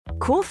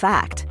Cool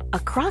fact, a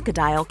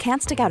crocodile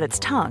can't stick out its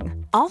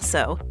tongue.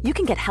 Also, you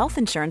can get health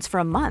insurance for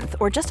a month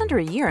or just under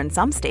a year in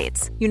some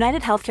states.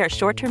 United Healthcare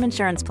short-term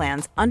insurance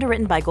plans,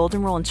 underwritten by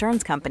Golden Rule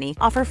Insurance Company,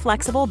 offer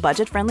flexible,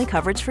 budget-friendly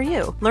coverage for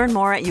you. Learn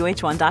more at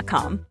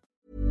uh1.com.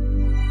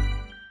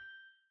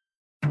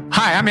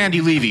 Hi, I'm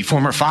Andy Levy,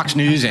 former Fox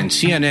News and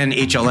CNN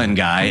HLN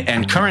guy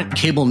and current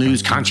cable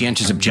news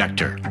conscientious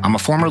objector. I'm a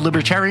former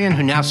libertarian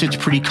who now sits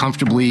pretty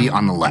comfortably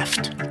on the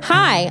left.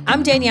 Hi,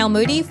 I'm Danielle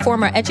Moody,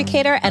 former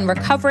educator and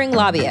recovering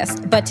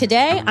lobbyist. But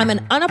today, I'm an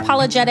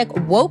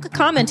unapologetic woke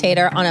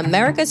commentator on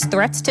America's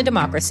threats to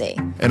democracy.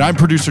 And I'm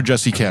producer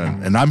Jesse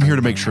Cannon, and I'm here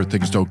to make sure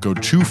things don't go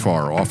too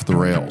far off the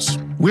rails.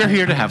 We're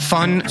here to have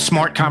fun,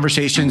 smart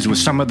conversations with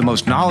some of the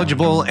most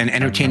knowledgeable and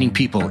entertaining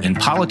people in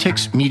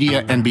politics,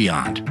 media, and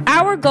beyond.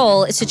 Our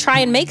goal is to try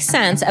and make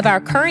sense of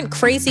our current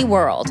crazy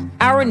world,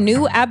 our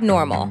new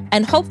abnormal,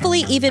 and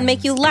hopefully even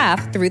make you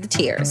laugh through the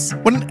tears.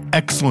 What an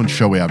excellent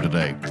show we have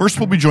today. First,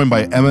 we'll be joined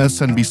by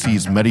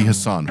MSNBC's Mehdi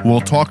Hasan, who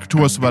will talk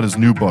to us about his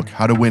new book,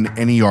 How to Win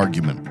Any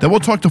Argument. Then we'll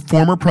talk to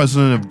former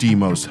president of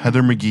Demos,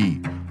 Heather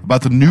McGhee,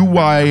 about the new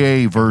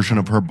YA version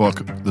of her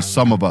book, The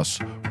Sum of Us,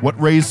 what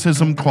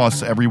racism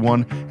costs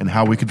everyone and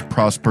how we could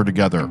prosper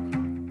together.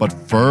 But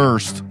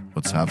first,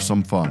 let's have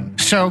some fun.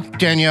 So,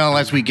 Danielle,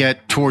 as we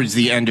get towards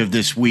the end of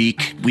this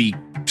week, we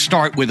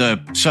start with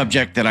a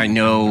subject that I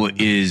know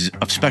is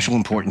of special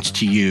importance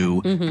to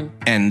you,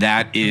 and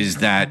that is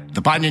that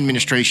the Biden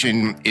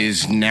administration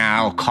is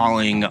now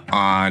calling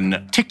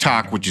on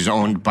TikTok, which is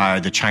owned by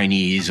the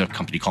Chinese, a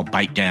company called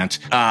ByteDance,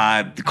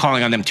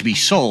 calling on them to be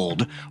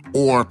sold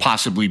or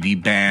possibly be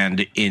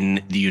banned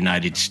in the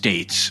United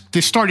States.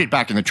 This started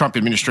back in the Trump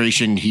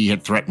administration. He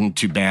had threatened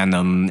to ban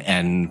them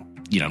and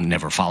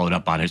never followed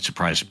up on it.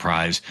 Surprise,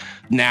 surprise.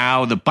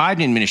 Now the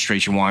Biden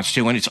administration wants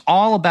to, and it's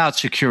all about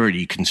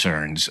security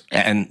concerns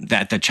and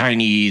that the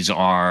Chinese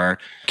are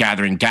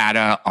gathering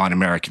data on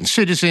American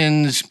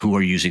citizens who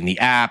are using the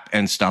app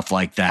and stuff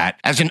like that.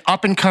 As an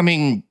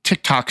up-and-coming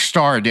TikTok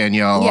star,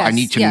 Danielle, I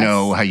need to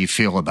know how you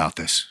feel about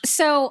this.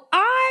 So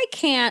I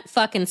can't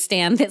fucking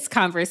stand this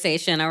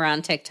conversation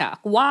around TikTok.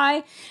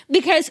 Why?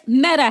 Because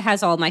Meta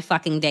has all my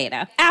fucking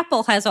data.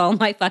 Apple has all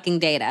my fucking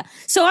data.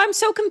 So I'm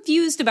so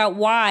confused about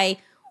why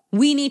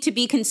we need to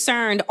be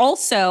concerned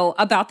also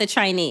about the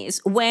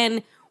Chinese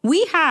when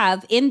we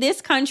have in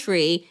this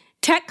country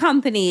tech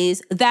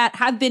companies that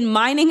have been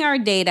mining our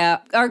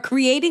data, are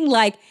creating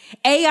like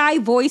AI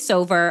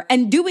voiceover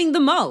and doing the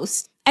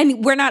most.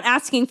 And we're not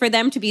asking for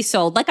them to be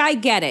sold. Like, I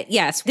get it.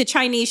 Yes, the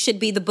Chinese should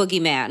be the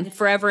boogeyman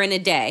forever and a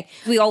day.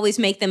 We always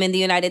make them in the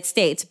United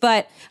States.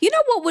 But you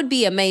know what would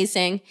be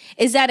amazing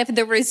is that if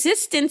the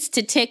resistance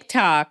to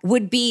TikTok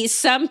would be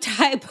some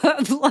type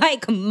of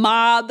like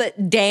mob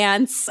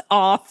dance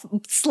off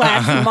 /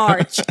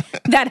 march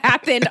that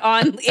happened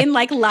in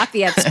like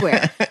Lafayette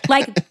Square.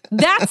 Like,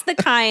 that's the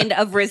kind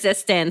of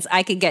resistance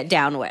I could get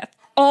down with.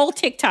 All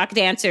TikTok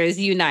dancers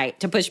unite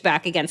to push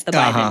back against the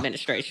Biden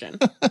administration.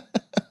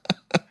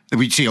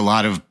 We'd see a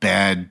lot of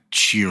bad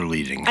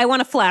cheerleading. I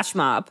want a flash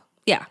mob.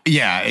 Yeah.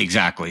 Yeah,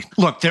 exactly.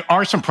 Look, there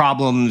are some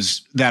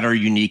problems that are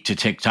unique to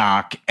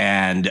TikTok,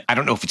 and I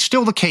don't know if it's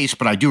still the case,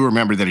 but I do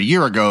remember that a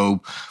year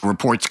ago,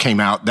 reports came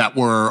out that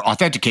were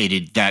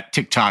authenticated that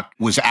TikTok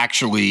was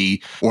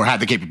actually, or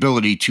had the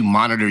capability to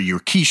monitor your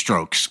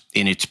keystrokes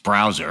in its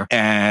browser.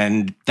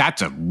 And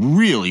that's a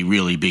really,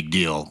 really big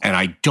deal. And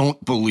I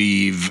don't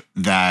believe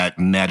that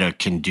Meta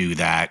can do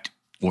that,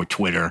 or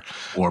Twitter,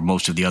 or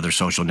most of the other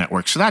social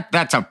networks. So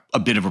that's a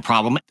bit of a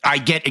problem. I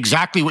get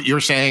exactly what you're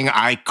saying.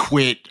 I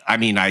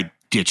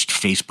ditched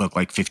Facebook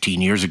like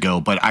 15 years ago,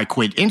 but I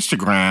quit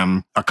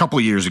Instagram a couple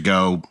of years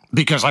ago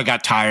because I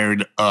got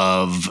tired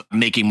of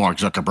making Mark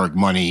Zuckerberg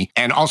money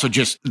and also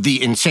just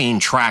the insane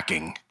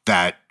tracking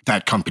that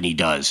company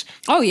does.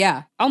 Oh,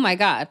 yeah. Oh, my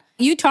God.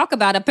 You talk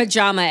about a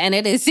pajama and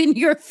it is in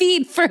your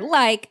feed for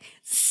like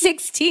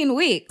 16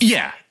 weeks.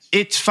 Yeah.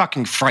 It's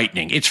fucking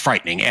frightening. It's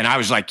frightening. And I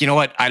was like, you know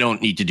what? I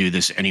don't need to do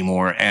this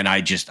anymore. And I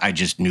just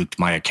nuked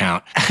my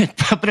account.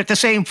 But at the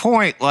same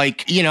point,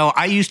 like,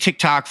 I use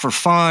TikTok for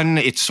fun.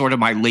 It's sort of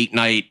my late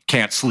night,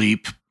 can't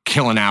sleep,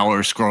 kill an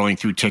hour scrolling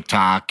through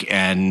TikTok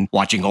and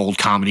watching old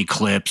comedy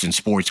clips and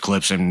sports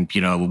clips and,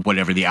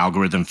 whatever the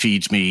algorithm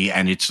feeds me.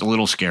 And it's a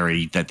little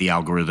scary that the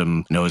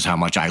algorithm knows how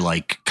much I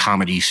like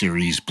comedy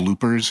series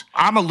bloopers.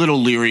 I'm a little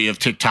leery of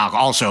TikTok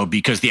also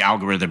because the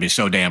algorithm is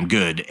so damn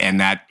good. And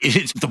that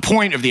is the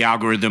point of the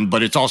algorithm,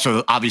 but it's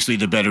also obviously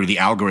the better the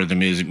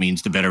algorithm is, it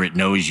means the better it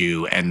knows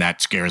you. And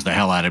that scares the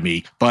hell out of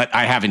me. But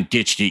I haven't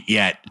ditched it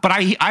yet. But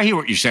I hear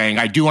what you're saying.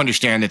 I do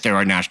understand that there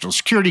are national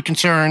security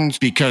concerns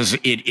because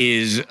it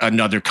is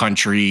another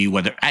country,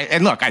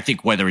 I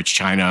think whether it's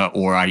China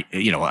or I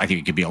think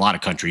it could be a lot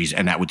of countries,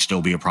 and that would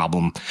still be a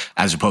problem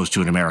as opposed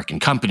to an American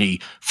company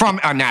from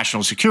a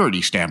national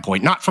security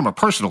standpoint, not from a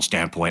personal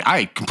standpoint.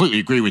 I completely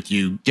agree with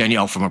you,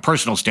 Danielle, from a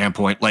personal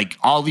standpoint. Like,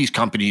 all these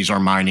companies are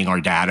mining our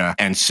data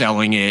and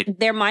selling it.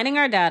 They're mining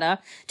our data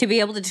to be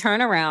able to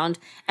turn around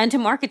and to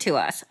market to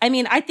us. I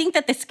mean, I think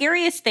that the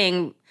scariest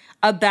thing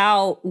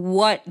about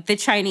what the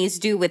Chinese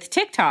do with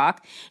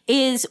TikTok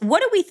is,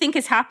 what do we think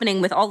is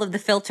happening with all of the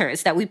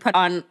filters that we put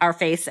on our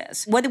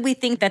faces? What do we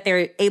think that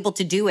they're able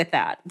to do with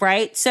that,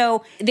 right?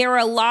 So there are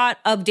a lot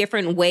of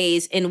different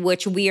ways in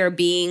which we are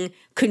being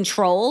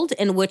controlled,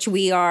 in which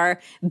we are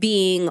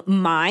being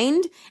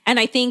mined. And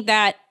I think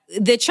that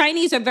the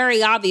Chinese are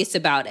very obvious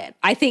about it.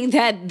 I think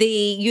that the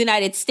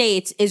United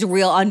States is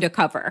real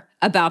undercover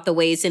about the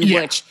ways in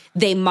which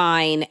they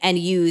mine and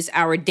use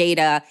our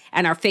data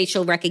and our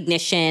facial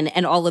recognition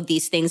and all of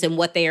these things and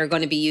what they are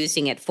going to be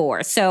using it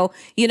for. So,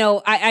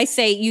 I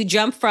say you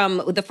jump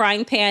from the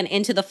frying pan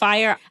into the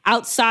fire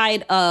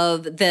outside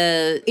of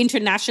the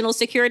international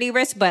security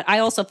risk. But I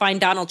also find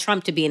Donald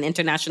Trump to be an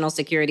international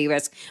security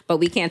risk, but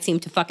we can't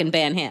seem to fucking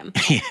ban him.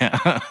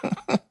 Yeah.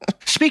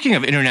 Speaking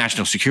of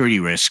international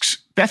security risks,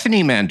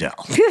 Bethany Mandel.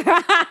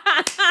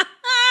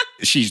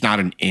 She's not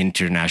an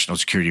international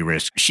security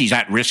risk. She's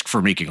at risk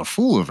for making a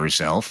fool of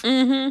herself.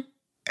 Mm-hmm.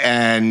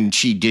 And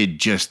she did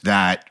just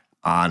that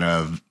on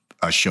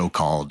a show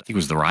called, I think it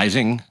was The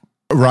Rising.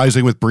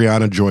 Rising with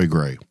Brianna Joy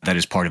Gray. That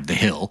is part of The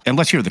Hill. And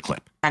let's hear the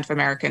clip.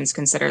 Americans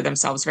consider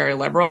themselves very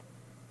liberal,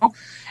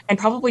 and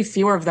probably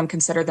fewer of them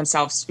consider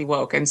themselves to be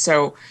woke. And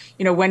so,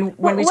 when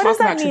we talk about traditional... What does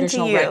that mean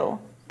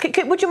to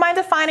you? Would you mind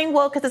defining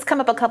woke? Because it's come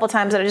up a couple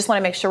times, and I just want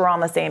to make sure we're on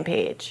the same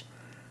page.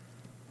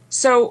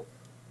 So,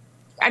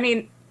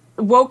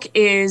 woke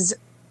is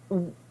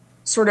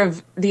sort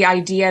of the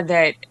idea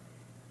that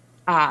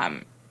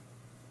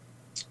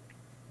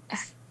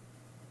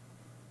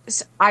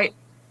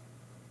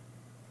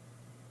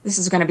this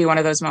is going to be one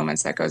of those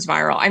moments that goes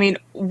viral.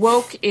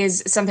 Woke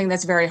is something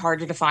that's very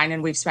hard to define,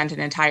 and we've spent an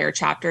entire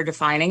chapter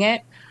defining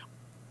it.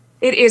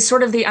 It is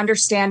sort of the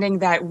understanding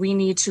that we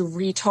need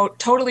to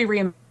totally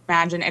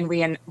reimagine and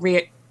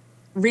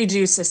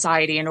redo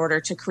society in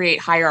order to create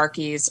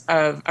hierarchies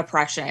of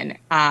oppression.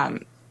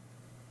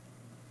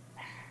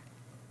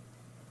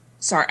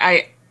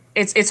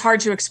 It's hard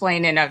to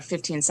explain in a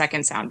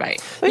 15-second soundbite.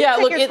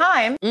 Take your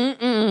time.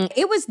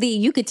 It was the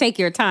you could take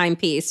your time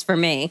piece for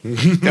me.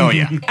 Oh,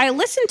 yeah. I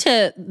listened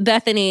to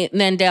Bethany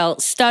Mandel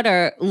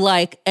stutter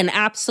like an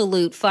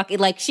absolute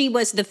like she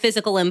was the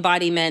physical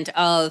embodiment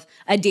of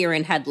a deer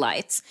in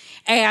headlights.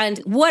 And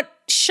what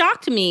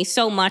shocked me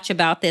so much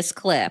about this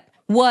clip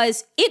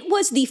was it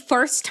was the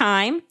first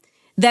time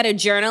that a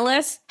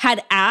journalist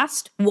had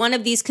asked one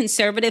of these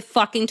conservative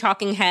fucking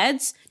talking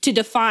heads to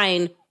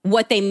define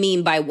what they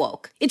mean by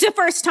woke. It's the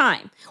first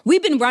time.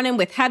 We've been running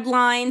with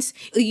headlines.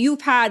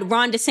 You've had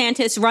Ron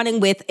DeSantis running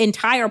with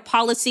entire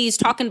policies,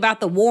 talking about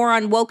the war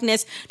on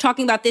wokeness,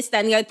 talking about this, that,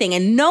 and the other thing.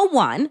 And no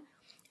one,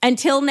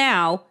 until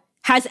now,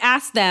 has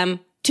asked them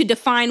to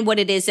define what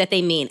it is that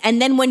they mean. And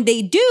then when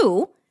they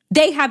do,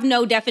 they have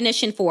no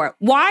definition for it.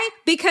 Why?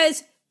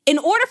 Because in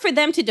order for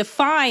them to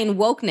define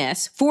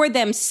wokeness for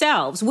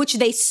themselves, which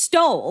they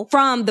stole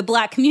from the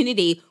Black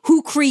community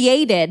who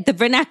created the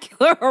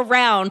vernacular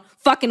around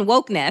fucking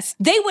wokeness,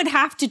 they would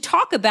have to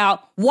talk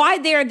about why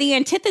they're the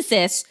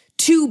antithesis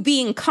to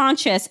being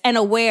conscious and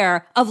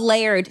aware of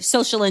layered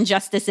social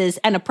injustices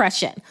and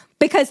oppression.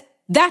 Because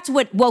that's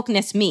what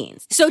wokeness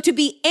means. So to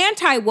be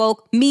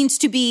anti-woke means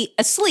to be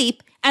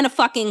asleep and a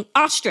fucking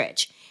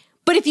ostrich.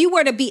 But if you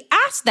were to be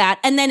asked that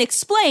and then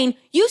explain,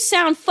 you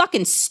sound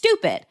fucking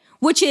stupid,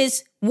 which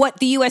is what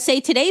the USA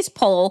Today's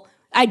poll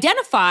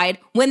identified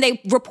when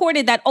they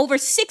reported that over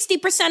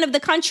 60% of the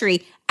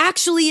country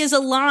actually is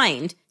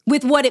aligned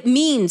with what it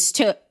means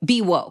to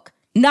be woke,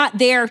 not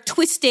their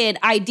twisted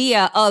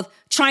idea of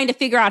trying to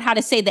figure out how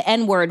to say the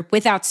N-word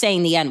without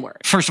saying the N-word.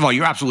 First of all,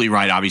 you're absolutely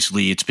right.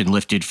 Obviously, it's been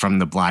lifted from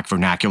the Black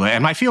vernacular.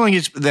 And my feeling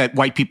is that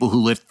white people who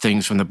lift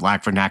things from the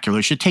Black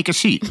vernacular should take a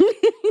seat.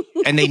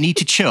 And they need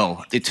to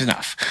chill. It's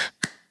enough.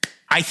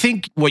 I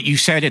think what you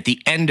said at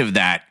the end of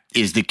that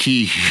is the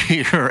key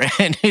here.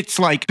 And it's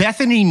like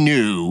Bethany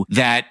knew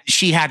that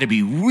she had to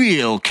be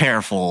real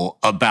careful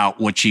about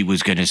what she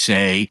was going to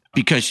say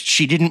because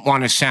she didn't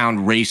want to sound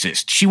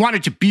racist. She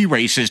wanted to be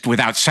racist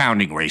without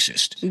sounding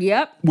racist.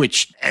 Yep.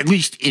 Which, at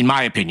least in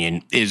my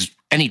opinion, is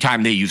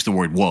anytime they use the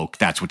word woke,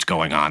 that's what's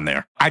going on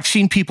there. I've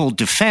seen people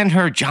defend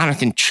her.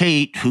 Jonathan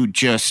Chait, who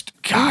just,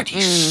 God,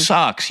 he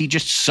sucks. He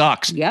just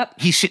sucks. Yep.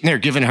 He's sitting there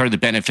giving her the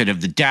benefit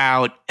of the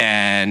doubt.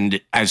 And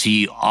as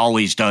he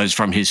always does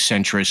from his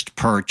centrist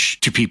perch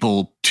to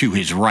people to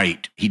his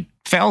right, he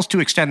fails to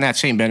extend that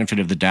same benefit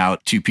of the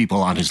doubt to people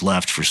on his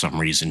left for some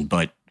reason.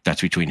 But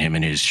that's between him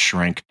and his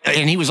shrink.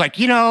 And he was like,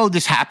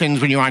 this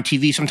happens when you're on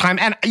TV sometime.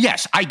 And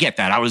yes, I get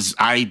that.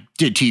 I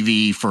did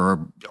TV for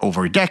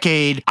over a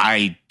decade.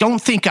 I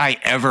don't think I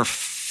ever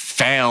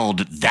failed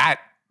that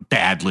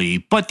badly,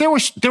 but there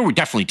were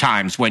definitely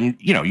times when,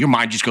 your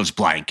mind just goes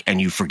blank and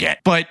you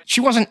forget. But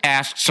she wasn't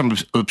asked some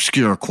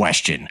obscure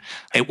question.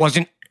 It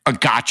wasn't a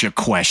gotcha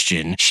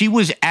question. She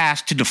was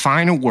asked to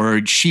define a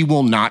word she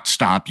will not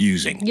stop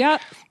using. Yep.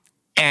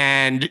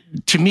 And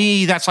to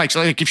me, that's like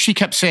if she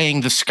kept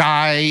saying the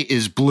sky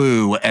is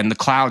blue and the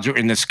clouds are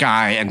in the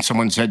sky, and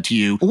someone said to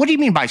you, well, what do you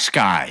mean by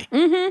sky?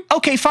 Mm-hmm.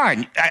 Okay,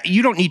 fine.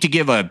 You don't need to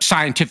give a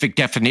scientific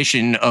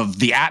definition of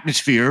the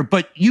atmosphere,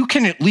 but you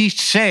can at least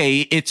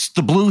say it's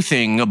the blue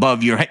thing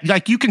above your head.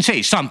 Like, you can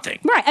say something.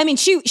 Right. I mean,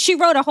 she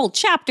wrote a whole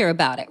chapter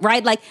about it,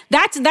 right? Like,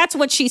 that's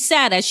what she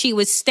said as she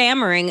was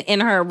stammering in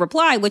her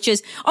reply, which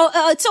is,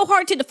 it's so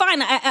hard to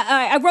define.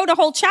 I wrote a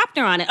whole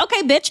chapter on it.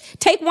 Okay, bitch,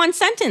 take one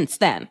sentence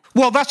then.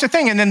 Well, that's the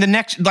thing. And then the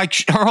next, like,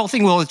 her whole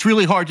thing, well, it's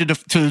really hard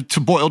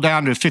to boil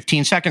down to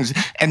 15 seconds.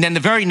 And then the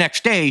very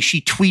next day,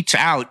 she tweets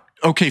out,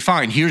 okay,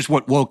 fine, here's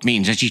what woke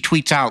means. And she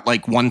tweets out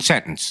like one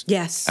sentence.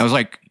 Yes. I was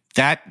like,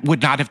 that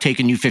would not have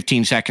taken you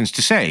 15 seconds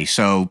to say.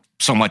 So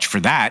much for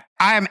that.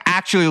 I am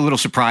actually a little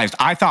surprised.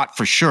 I thought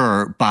for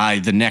sure by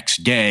the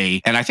next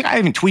day, and I think I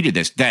even tweeted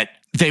this, that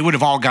they would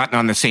have all gotten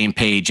on the same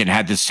page and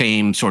had the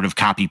same sort of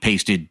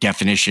copy-pasted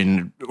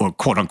definition or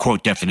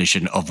quote-unquote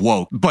definition of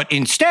woke. But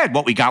instead,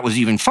 what we got was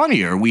even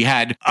funnier. We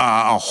had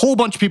a whole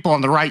bunch of people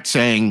on the right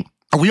saying,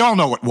 we all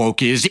know what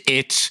woke is.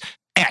 It's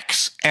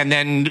X. And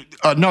then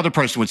another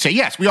person would say,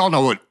 yes, we all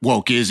know what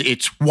woke is.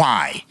 It's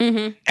Y.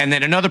 Mm-hmm. And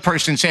then another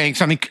person saying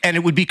something, and it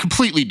would be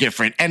completely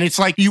different. And it's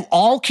like, you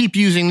all keep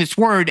using this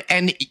word,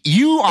 and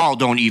you all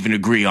don't even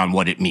agree on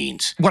what it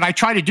means. What I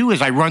try to do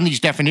is I run these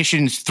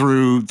definitions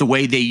through the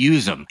way they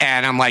use them.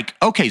 And I'm like,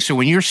 okay, so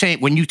when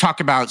you talk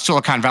about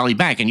Silicon Valley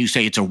Bank and you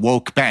say it's a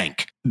woke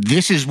bank,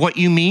 this is what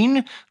you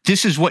mean?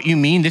 This is what you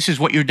mean? This is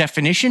what your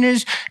definition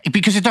is?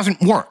 Because it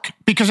doesn't work.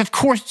 Because of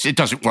course it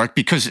doesn't work,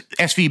 because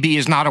SVB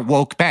is not a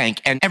woke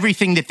bank, and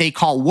everything that they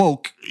call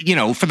woke,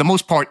 for the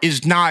most part,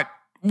 is not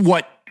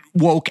what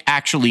woke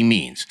actually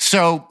means.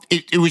 So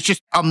it was just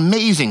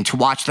amazing to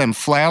watch them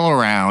flail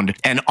around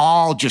and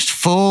all just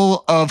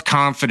full of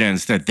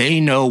confidence that they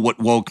know what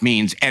woke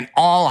means, and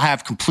all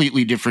have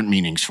completely different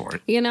meanings for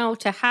it.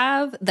 To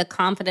have the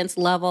confidence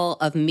level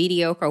of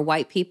mediocre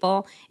white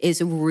people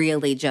is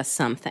really just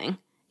something.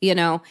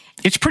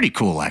 It's pretty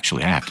cool,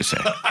 actually, I have to say.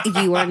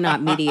 You are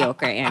not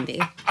mediocre, Andy.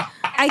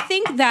 I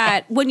think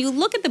that when you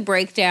look at the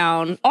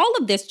breakdown, all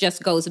of this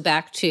just goes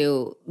back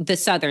to the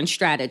Southern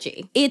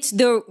strategy. It's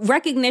the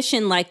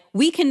recognition, like,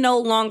 we can no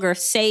longer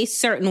say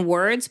certain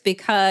words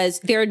because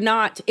they're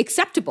not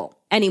acceptable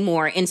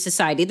anymore in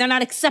society. They're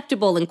not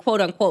acceptable in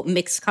quote unquote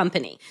mixed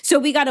company. So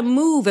we got to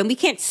move, and we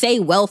can't say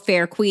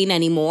welfare queen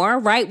anymore,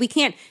 right? We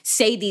can't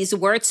say these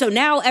words. So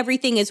now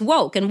everything is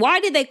woke. And why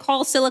did they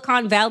call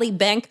Silicon Valley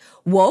Bank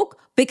woke?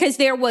 Because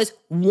there was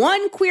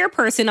one queer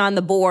person on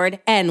the board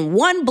and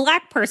one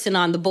black person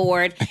on the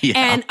board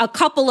and a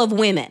couple of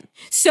women.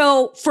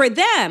 So for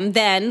them,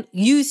 then,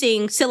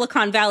 using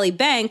Silicon Valley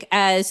Bank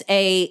as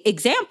a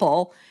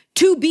example,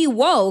 to be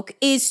woke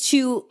is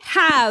to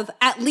have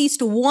at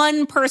least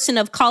one person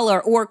of color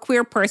or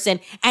queer person,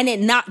 and it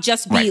not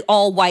just be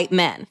all white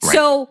men. Right.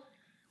 So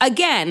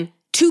again,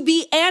 to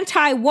be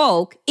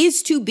anti-woke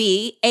is to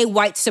be a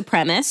white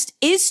supremacist,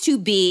 is to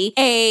be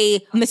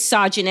a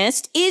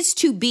misogynist, is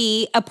to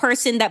be a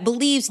person that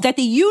believes that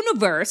the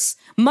universe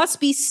must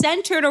be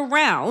centered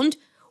around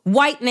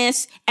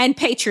whiteness and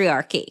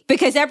patriarchy,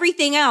 because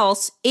everything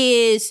else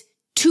is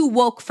too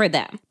woke for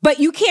them. But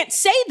you can't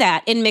say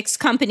that in mixed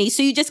company,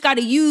 so you just got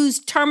to use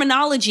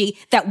terminology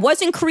that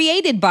wasn't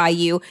created by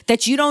you,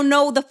 that you don't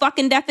know the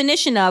fucking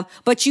definition of,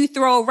 but you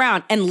throw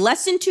around. And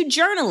listen to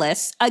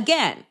journalists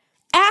again.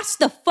 Ask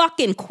the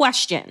fucking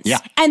questions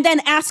and then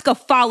ask a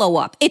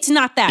follow-up. It's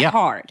not that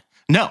hard.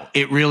 No,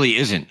 it really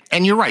isn't.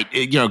 And you're right.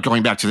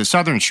 Going back to the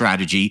Southern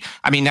strategy,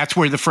 I mean, that's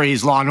where the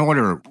phrase law and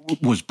order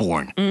was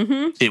born.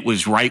 Mm-hmm. It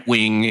was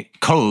right-wing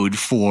code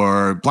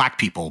for black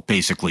people,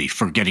 basically,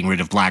 for getting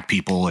rid of black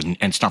people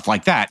and stuff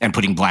like that, and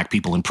putting black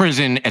people in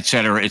prison, et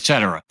cetera, et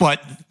cetera.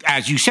 But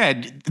as you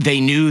said,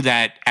 they knew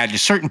that at a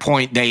certain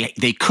point,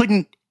 they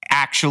couldn't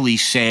actually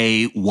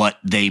say what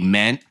they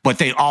meant, but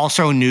they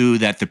also knew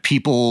that the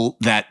people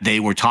that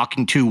they were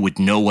talking to would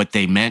know what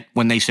they meant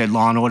when they said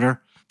law and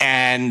order.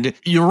 And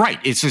you're right.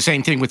 It's the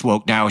same thing with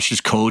woke now. It's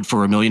just code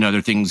for a million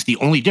other things. The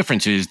only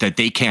difference is that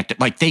they can't,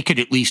 they could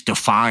at least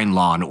define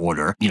law and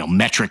order,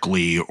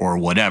 metrically or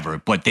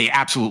whatever, but they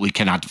absolutely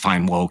cannot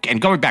define woke. And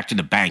going back to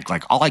the bank,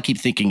 all I keep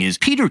thinking is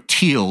Peter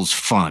Thiel's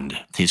fund,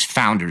 his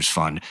founder's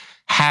fund,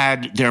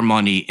 had their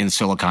money in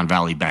Silicon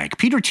Valley Bank.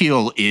 Peter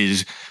Thiel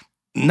is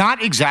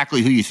not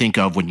exactly who you think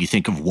of when you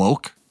think of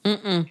woke.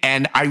 Mm-mm.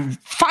 And I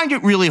find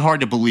it really hard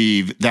to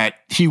believe that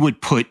he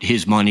would put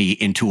his money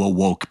into a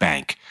woke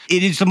bank.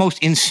 It is the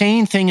most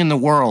insane thing in the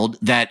world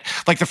that,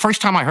 the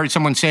first time I heard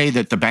someone say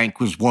that the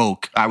bank was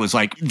woke, I was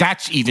like,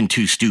 that's even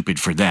too stupid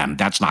for them.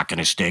 That's not going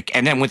to stick.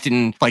 And then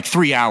within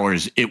 3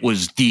 hours, it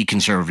was the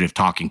conservative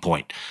talking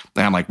point.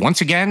 And I'm like,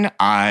 once again,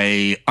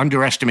 I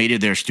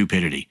underestimated their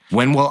stupidity.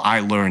 When will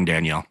I learn,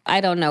 Danielle? I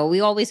don't know.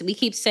 We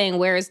keep saying,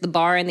 where is the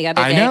bar? And the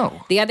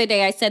other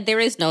day I said, there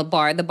is no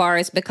bar. The bar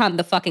has become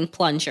the fucking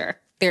plunger.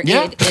 There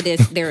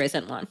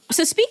isn't one.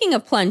 So speaking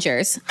of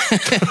plungers.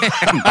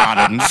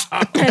 Bottoms.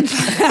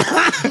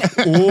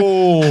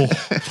 Oh.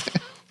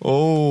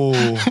 Oh.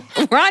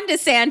 Ron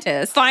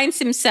DeSantis finds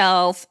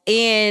himself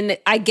in,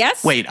 I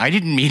guess. Wait, I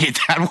didn't mean it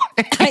that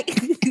way.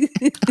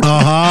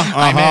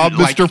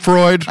 Mr.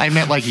 Freud. I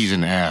meant like he's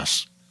an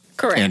ass.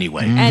 Correct.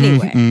 Anyway.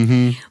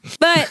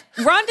 But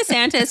Ron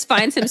DeSantis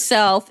finds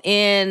himself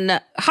in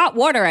hot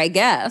water, I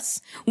guess,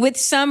 with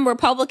some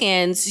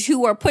Republicans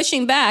who are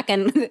pushing back.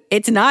 And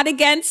it's not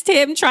against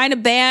him trying to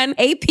ban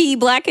AP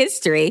Black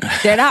History.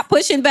 They're not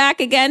pushing back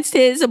against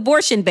his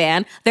abortion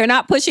ban. They're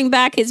not pushing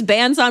back his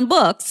bans on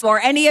books or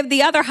any of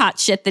the other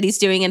hot shit that he's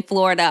doing in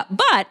Florida.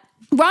 But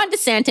Ron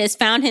DeSantis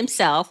found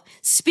himself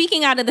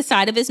speaking out of the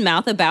side of his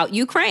mouth about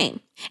Ukraine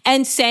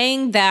and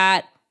saying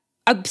that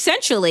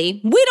essentially,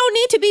 we don't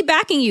need to be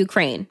backing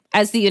Ukraine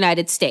as the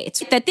United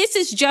States, that this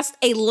is just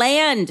a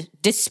land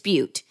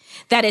dispute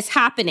that is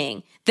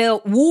happening.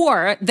 The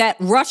war that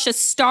Russia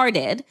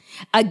started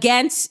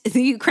against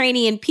the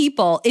Ukrainian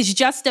people is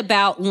just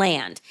about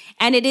land,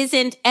 and it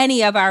isn't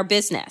any of our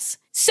business.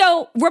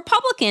 So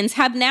Republicans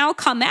have now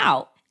come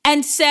out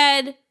and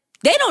said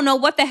they don't know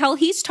what the hell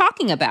he's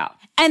talking about.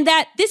 And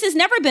that this has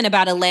never been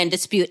about a land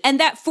dispute. And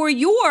that for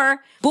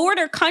your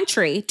border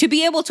country to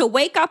be able to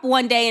wake up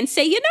one day and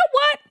say, you know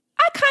what?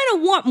 I kind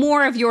of want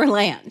more of your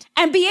land,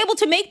 and be able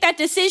to make that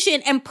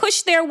decision and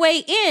push their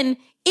way in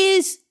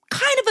is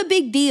kind of a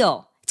big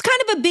deal. It's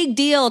kind of a big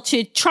deal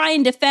to try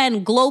and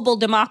defend global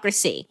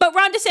democracy. But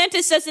Ron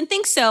DeSantis doesn't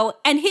think so.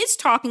 And his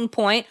talking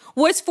point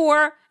was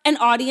for an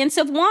audience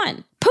of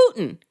one,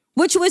 Putin,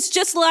 which was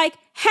just like,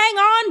 hang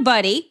on,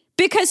 buddy.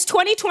 Because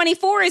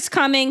 2024 is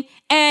coming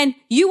and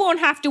you won't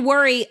have to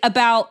worry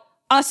about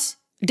us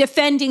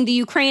defending the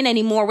Ukraine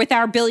anymore with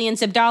our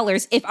billions of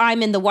dollars if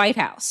I'm in the White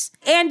House.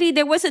 Andy,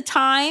 there was a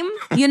time,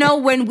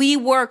 when we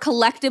were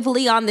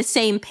collectively on the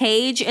same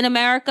page in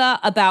America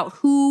about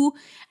who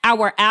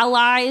our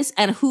allies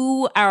and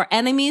who our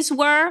enemies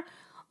were.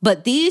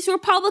 But these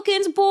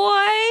Republicans,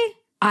 boy,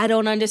 I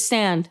don't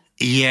understand.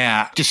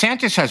 Yeah,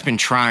 DeSantis has been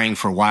trying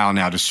for a while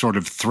now to sort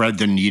of thread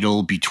the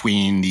needle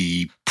between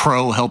the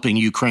pro-helping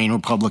Ukraine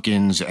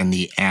Republicans and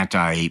the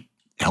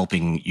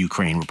anti-helping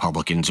Ukraine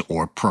Republicans,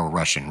 or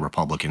pro-Russian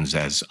Republicans,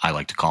 as I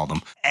like to call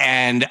them.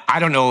 And I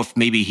don't know if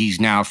maybe he's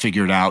now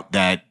figured out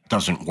that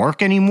doesn't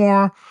work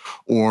anymore,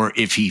 or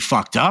if he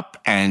fucked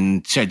up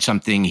and said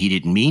something he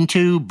didn't mean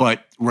to.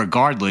 But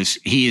regardless,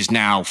 he is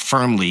now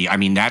firmly,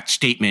 that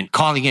statement,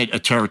 calling it a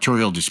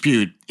territorial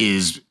dispute,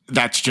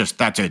 that's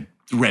a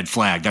red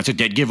flag. That's a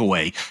dead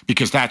giveaway,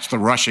 because that's the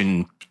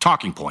Russian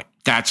talking point.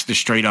 That's the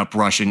straight up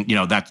Russian,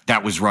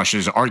 that was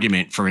Russia's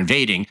argument for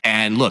invading.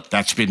 And look,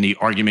 that's been the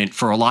argument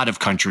for a lot of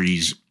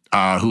countries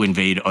who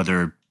invade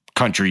other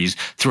countries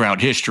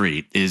throughout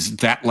history, is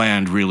that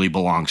land really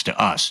belongs to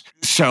us.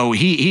 So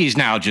he's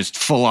now just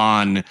full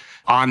on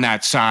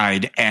that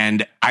side.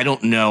 And I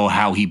don't know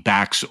how he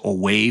backs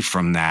away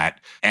from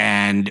that.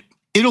 And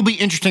it'll be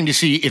interesting to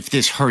see if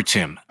this hurts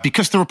him,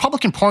 because the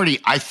Republican Party,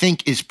 I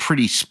think, is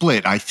pretty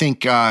split. I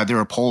think there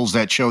are polls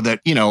that show that,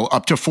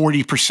 up to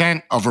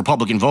 40% of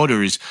Republican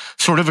voters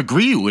sort of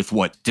agree with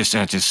what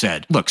DeSantis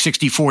said. Look,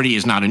 60-40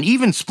 is not an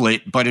even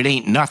split, but it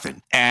ain't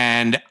nothing.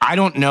 And I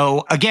don't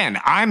know. Again,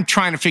 I'm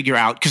trying to figure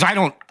out, because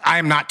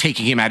I'm not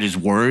taking him at his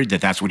word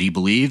that that's what he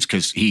believes,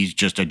 because he's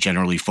just a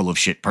generally full of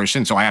shit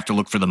person. So I have to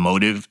look for the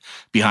motive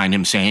behind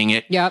him saying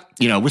it. Yep.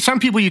 With some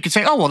people you could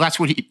say, oh, well, that's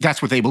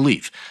what they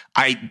believe.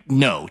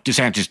 No,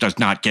 DeSantis does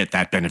not get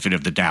that benefit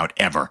of the doubt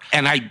ever.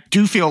 And I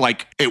do feel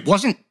like it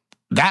wasn't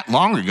that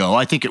long ago,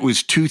 I think it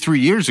was 2-3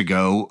 years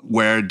ago,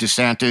 where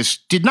DeSantis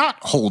did not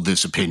hold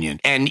this opinion.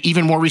 And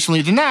even more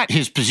recently than that,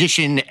 his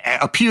position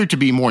appeared to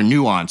be more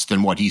nuanced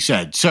than what he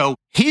said. So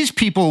his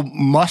people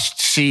must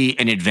see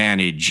an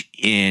advantage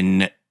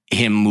in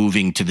him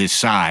moving to this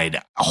side.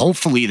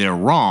 Hopefully they're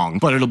wrong,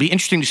 but it'll be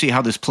interesting to see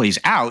how this plays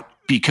out,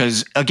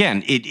 because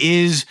again, it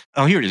is,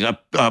 here it is,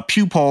 a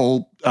Pew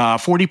poll.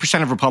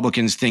 40% of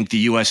Republicans think the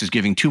U.S. is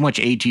giving too much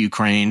aid to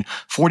Ukraine.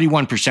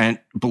 41%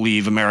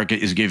 believe America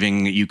is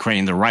giving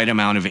Ukraine the right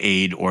amount of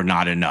aid or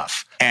not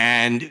enough.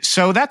 And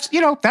so that's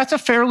a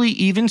fairly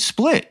even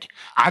split.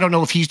 I don't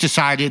know if he's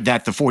decided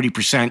that the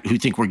 40% who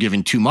think we're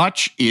giving too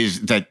much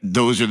is that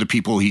those are the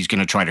people he's going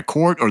to try to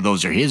court, or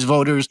those are his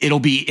voters. It'll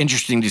be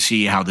interesting to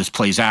see how this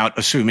plays out,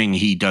 assuming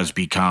he does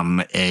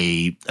become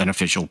an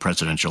official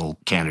presidential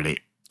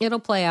candidate.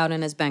 It'll play out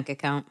in his bank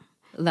account.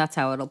 That's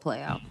how it'll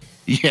play out.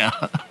 Yeah,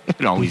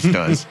 it always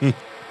does.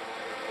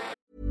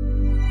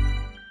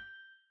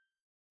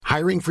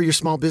 Hiring for your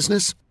small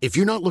business? If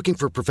you're not looking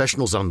for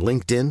professionals on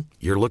LinkedIn,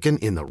 you're looking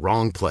in the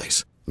wrong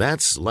place.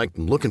 That's like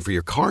looking for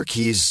your car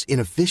keys in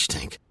a fish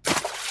tank.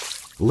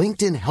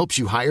 LinkedIn helps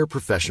you hire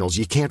professionals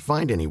you can't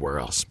find anywhere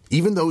else,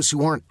 even those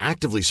who aren't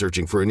actively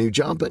searching for a new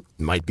job but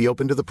might be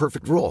open to the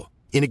perfect role.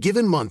 In a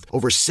given month,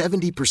 over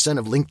 70%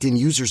 of LinkedIn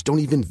users don't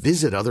even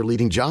visit other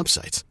leading job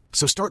sites.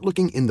 So start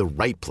looking in the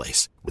right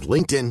place. With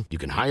LinkedIn, you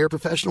can hire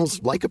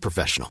professionals like a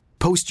professional.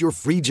 Post your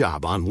free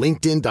job on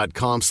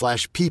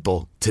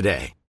linkedin.com/people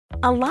today.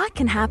 A lot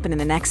can happen in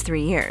the next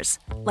 3 years.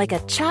 Like a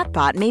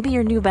chatbot may be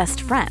your new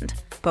best friend.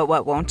 But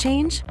what won't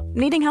change?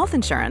 Needing health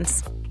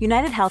insurance.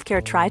 United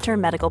Healthcare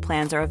Tri-Term Medical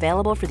Plans are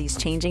available for these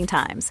changing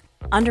times.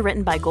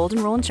 Underwritten by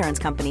Golden Rule Insurance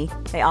Company,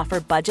 they offer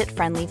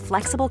budget-friendly,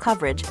 flexible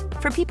coverage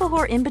for people who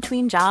are in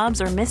between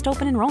jobs or missed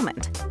open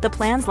enrollment. The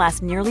plans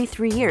last nearly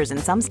 3 years in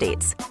some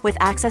states, with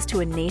access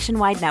to a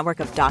nationwide network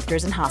of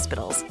doctors and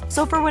hospitals.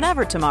 So for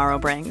whatever tomorrow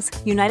brings,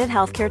 United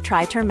Healthcare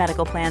Tri-Term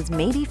Medical Plans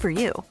may be for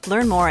you.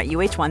 Learn more at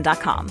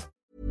uh1.com.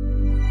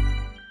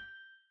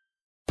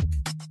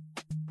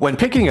 When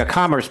picking a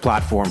commerce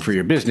platform for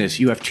your business,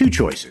 you have two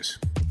choices.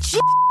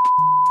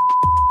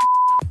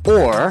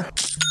 Or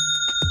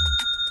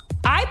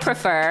I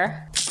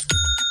prefer.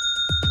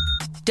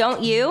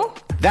 Don't you?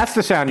 That's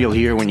the sound you'll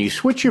hear when you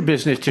switch your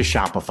business to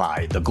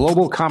Shopify, the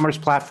global commerce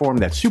platform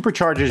that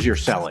supercharges your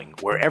selling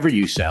wherever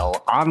you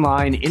sell,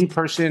 online, in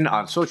person,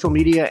 on social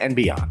media, and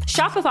beyond.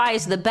 Shopify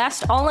is the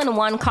best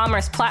all-in-one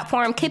commerce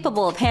platform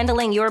capable of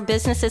handling your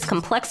business's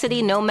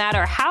complexity no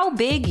matter how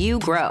big you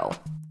grow.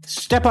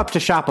 Step up to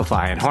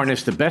Shopify and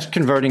harness the best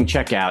converting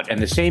checkout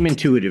and the same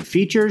intuitive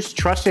features,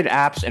 trusted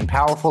apps, and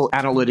powerful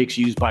analytics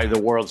used by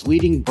the world's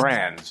leading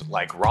brands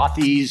like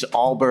Rothy's,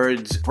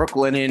 Allbirds,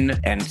 Brooklinen,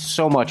 and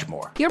so much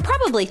more. You're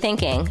probably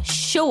thinking,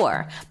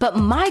 sure, but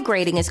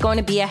migrating is going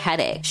to be a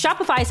headache.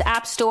 Shopify's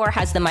App Store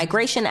has the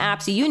migration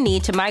apps you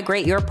need to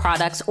migrate your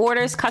products,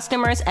 orders,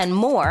 customers, and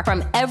more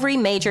from every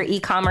major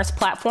e-commerce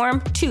platform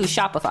to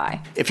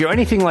Shopify. If you're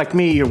anything like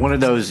me, you're one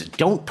of those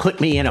don't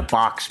put me in a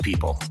box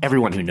people.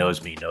 Everyone who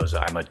knows me knows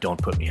I'm a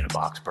don't put me in a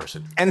box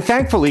person. And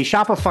thankfully,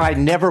 Shopify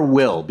never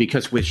will,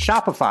 because with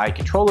Shopify,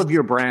 control of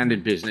your brand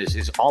and business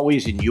is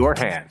always in your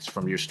hands,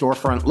 from your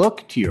storefront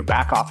look to your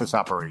back office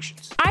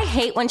operations. I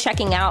hate when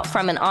checking out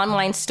from an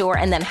online store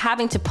and then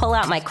having to pull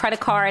out my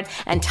credit card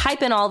and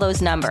type in all those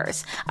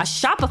numbers. A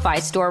Shopify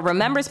store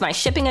remembers my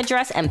shipping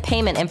address and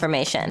payment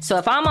information. So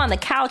if I'm on the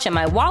couch and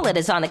my wallet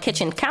is on the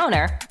kitchen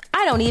counter,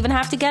 I don't even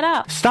have to get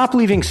up. Stop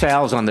leaving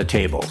sales on the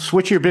table.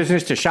 Switch your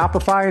business to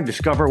Shopify and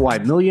discover why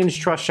millions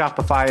trust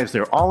Shopify as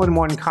their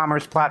all-in-one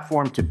commerce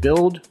platform to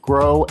build,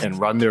 grow, and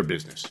run their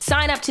business.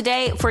 Sign up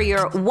today for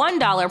your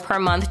 $1 per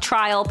month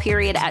trial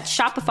period at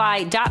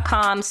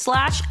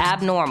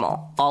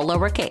shopify.com/abnormal, all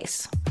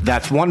lowercase.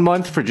 That's 1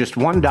 month for just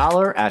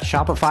 $1 at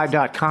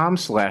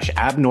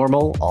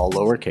shopify.com/abnormal, all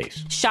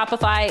lowercase.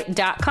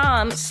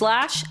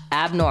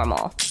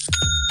 Shopify.com/abnormal.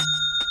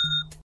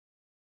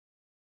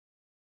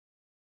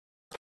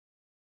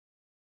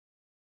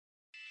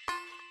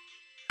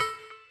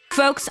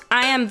 Folks,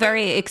 I am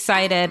very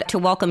excited to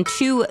welcome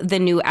to the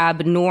new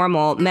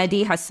Abnormal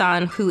Mehdi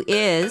Hasan, who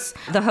is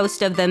the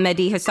host of the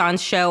Mehdi Hasan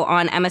Show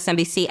on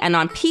MSNBC and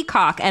on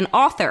Peacock, and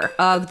author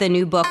of the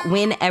new book,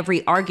 Win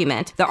Every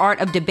Argument, The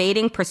Art of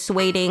Debating,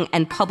 Persuading,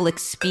 and Public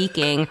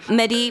Speaking.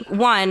 Mehdi,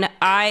 one,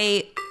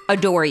 I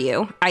adore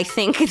you. I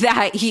think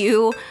that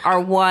you are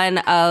one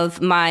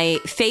of my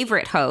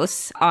favorite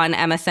hosts on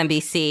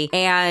MSNBC.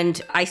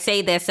 And I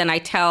say this and I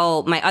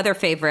tell my other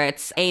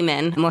favorites,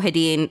 Ayman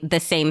Mohideen,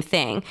 the same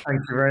thing. Thank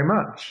you very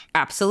much.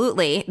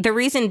 Absolutely. The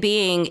reason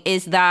being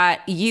is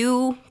that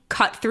you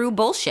cut through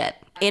bullshit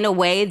in a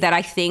way that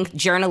I think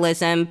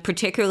journalism,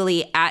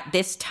 particularly at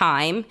this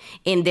time,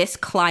 in this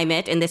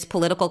climate, in this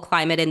political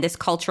climate, in this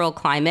cultural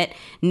climate,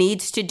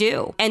 needs to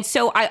do. And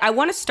so I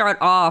want to start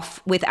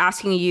off with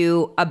asking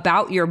you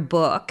about your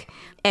book.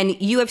 And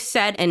you have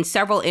said in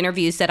several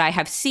interviews that I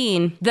have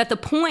seen that the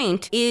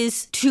point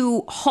is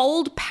to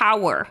hold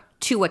power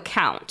to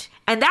account.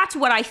 And that's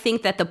what I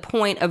think that the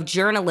point of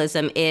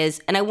journalism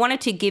is. And I wanted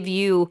to give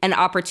you an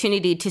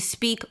opportunity to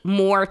speak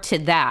more to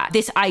that,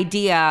 this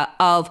idea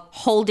of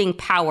holding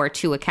power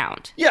to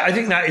account. Yeah, I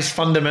think that is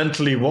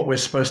fundamentally what we're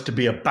supposed to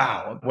be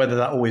about. Whether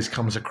that always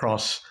comes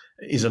across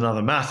is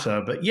another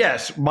matter. But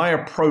yes, my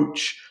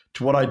approach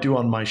to what I do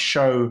on my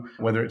show,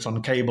 whether it's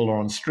on cable or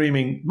on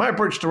streaming, my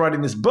approach to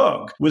writing this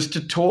book was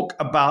to talk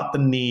about the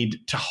need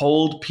to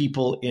hold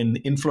people in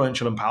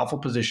influential and powerful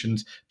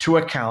positions to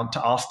account,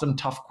 to ask them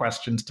tough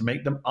questions, to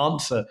make them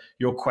answer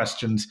your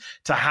questions,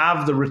 to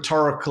have the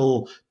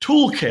rhetorical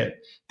toolkit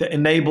that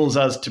enables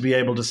us to be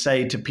able to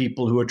say to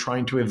people who are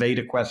trying to evade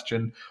a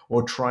question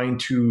or trying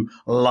to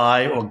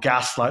lie or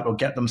gaslight or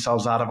get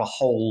themselves out of a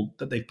hole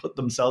that they've put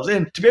themselves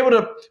in, to be able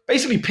to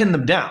basically pin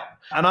them down.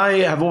 And I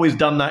have always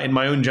done that in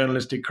my own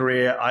journalistic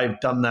career. I've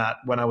done that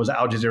when I was at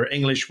Al Jazeera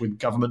English with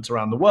governments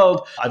around the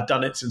world. I've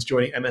done it since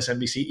joining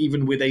MSNBC,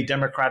 even with a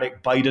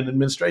Democratic Biden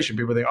administration.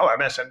 People think, oh,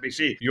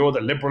 MSNBC, you're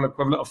the liberal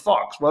equivalent of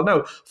Fox. Well,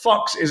 no,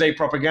 Fox is a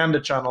propaganda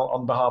channel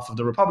on behalf of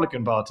the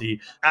Republican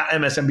Party. At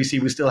MSNBC,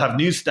 we still have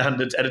news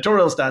standards,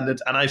 editorial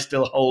standards, and I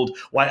still hold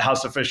White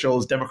House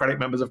officials, Democratic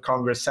members of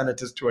Congress,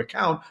 senators to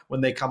account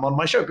when they come on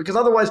my show. Because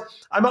otherwise,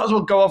 I might as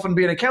well go off and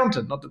be an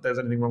accountant. Not that there's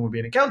anything wrong with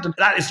being an accountant.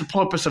 That is the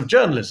purpose of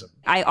journalism.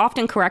 I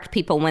often correct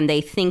people when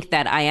they think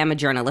that I am a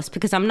journalist,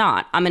 because I'm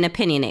not. I'm an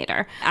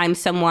opinionator. I'm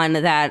someone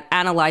that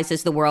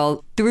analyzes the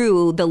world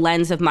through the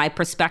lens of my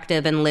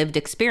perspective and lived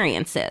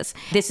experiences.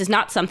 This is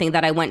not something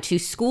that I went to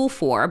school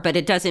for, but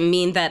it doesn't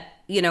mean that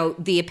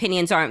the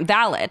opinions aren't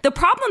valid. The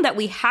problem that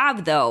we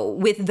have, though,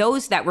 with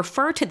those that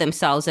refer to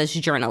themselves as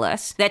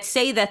journalists that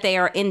say that they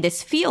are in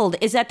this field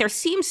is that there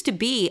seems to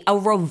be a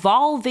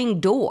revolving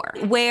door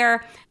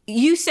where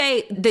you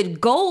say the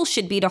goal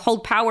should be to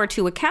hold power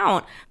to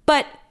account,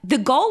 but the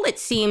goal, it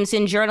seems,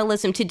 in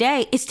journalism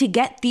today is to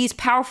get these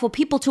powerful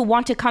people to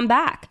want to come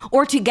back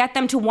or to get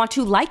them to want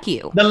to like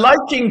you. The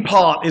liking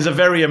part is a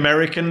very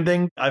American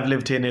thing. I've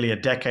lived here nearly a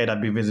decade.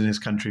 I've been visiting this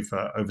country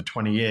for over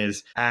 20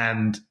 years.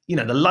 And,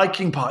 the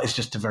liking part is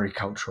just a very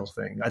cultural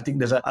thing. I think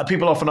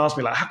people often ask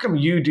me, like, how come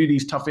you do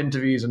these tough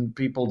interviews and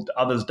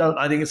others don't?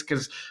 I think it's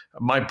because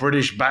my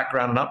British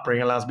background and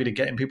upbringing allows me to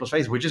get in people's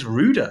face. We're just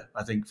ruder,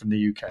 I think, from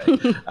the UK.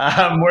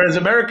 Whereas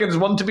Americans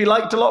want to be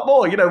liked a lot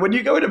more. When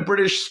you go in a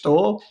British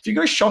store, if you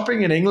go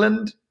shopping in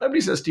England, nobody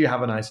says, "Do you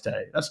have a nice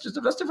day?" That's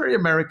a very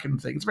American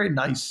thing. It's a very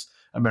nice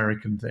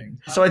American thing.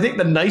 So I think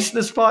the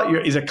niceness part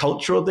is a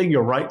cultural thing.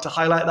 You're right to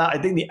highlight that. I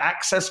think the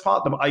access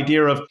part, the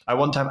idea of I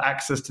want to have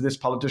access to this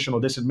politician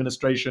or this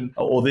administration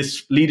or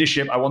this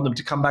leadership, I want them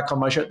to come back on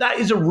my show. That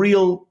is a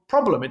real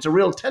problem. It's a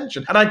real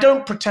tension. And I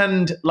don't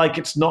pretend like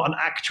it's not an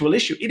actual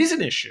issue. It is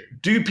an issue.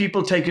 Do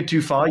people take it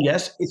too far?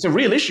 Yes. It's a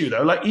real issue,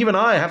 though. Like, even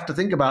I have to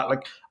think about,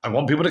 like, I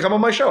want people to come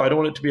on my show. I don't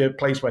want it to be a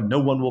place where no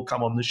one will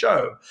come on the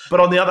show. But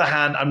on the other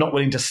hand, I'm not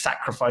willing to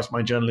sacrifice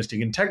my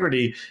journalistic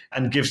integrity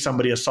and give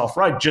somebody a soft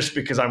ride just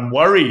because I'm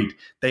worried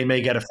they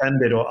may get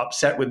offended or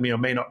upset with me or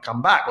may not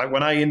come back. Like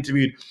when I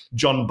interviewed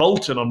John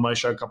Bolton on my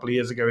show a couple of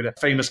years ago, a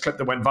famous clip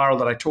that went viral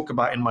that I talk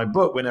about in my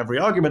book, Win Every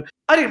Argument,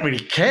 I didn't really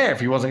care if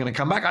he wasn't going to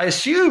come back. I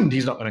assumed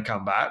he's not going to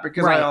come back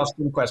because I asked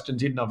him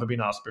questions he'd never been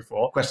asked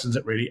before, questions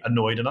that really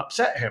annoyed and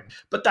upset him.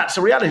 But that's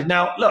a reality.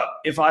 Now, look,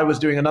 if I was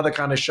doing another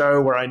kind of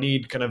show where I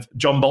need kind of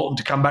John Bolton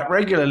to come back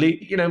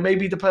regularly,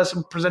 maybe the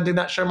person presenting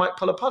that show might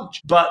pull a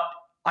punch. But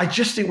I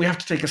just think we have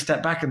to take a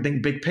step back and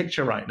think big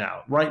picture right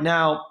now. Right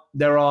now,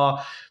 there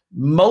are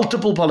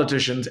multiple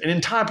politicians, an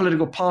entire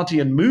political party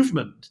and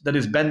movement that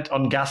is bent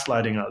on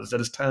gaslighting us,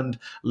 that has turned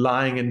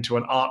lying into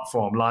an art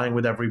form, lying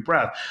with every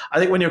breath. I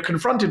think when you're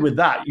confronted with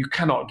that, you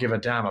cannot give a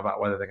damn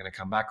about whether they're going to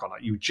come back or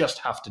not. You just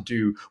have to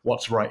do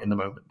what's right in the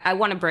moment. I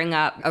want to bring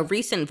up a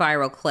recent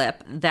viral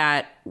clip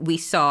that we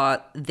saw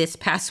this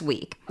past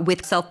week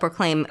with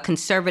self-proclaimed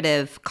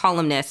conservative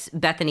columnist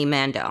Bethany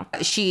Mandel.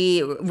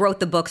 She wrote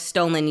the book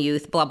Stolen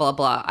Youth, blah, blah,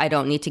 blah. I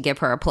don't need to give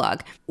her a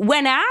plug.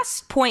 When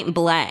asked point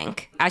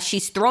blank, as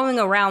she's throwing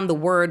around the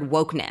word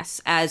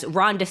wokeness, as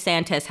Ron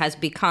DeSantis has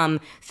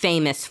become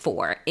famous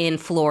for in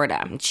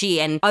Florida,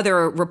 she and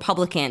other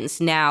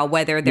Republicans now,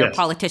 whether they're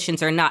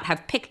politicians or not,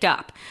 have picked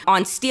up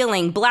on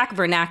stealing Black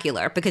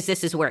vernacular, because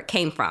this is where it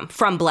came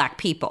from Black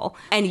people,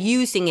 and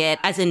using it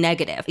as a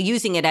negative,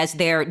 using it as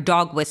their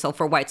dog whistle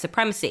for white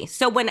supremacy.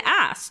 So when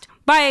asked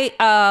by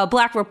a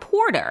Black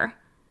reporter,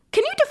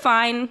 can you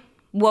define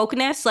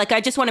wokeness? Like, I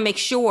just want to make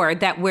sure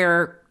that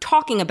we're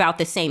talking about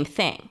the same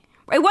thing.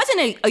 It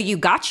wasn't a you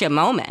gotcha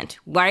moment,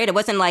 right? It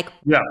wasn't like,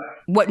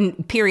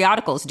 what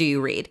periodicals do you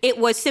read? It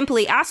was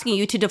simply asking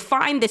you to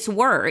define this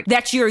word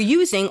that you're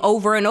using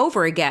over and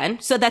over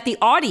again so that the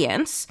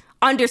audience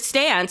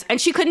understands,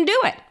 and she couldn't do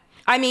it.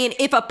 I mean,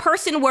 if a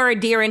person were a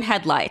deer in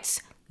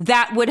headlights,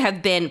 that would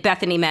have been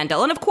Bethany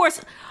Mandel. And of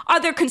course,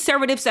 other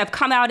conservatives have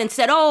come out and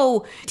said,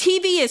 oh,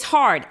 TV is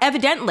hard.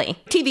 Evidently,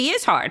 TV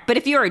is hard. But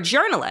if you're a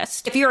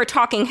journalist, if you're a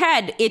talking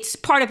head, it's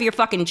part of your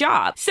fucking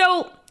job.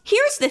 So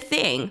here's the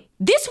thing.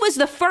 This was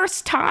the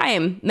first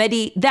time,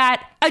 Mehdi,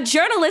 that a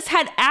journalist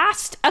had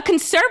asked a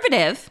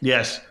conservative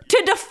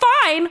to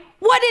define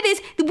what it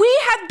is. We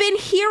have been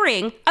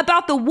hearing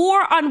about the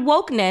war on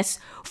wokeness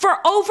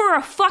for over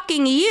a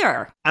fucking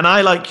year. And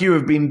I, like you,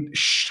 have been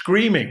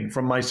screaming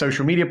from my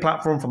social media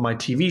platform, from my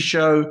TV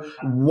show,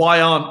 why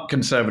aren't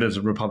conservatives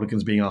and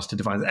Republicans being asked to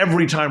define it?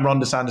 Every time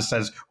Ron DeSantis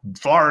says,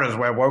 Florida's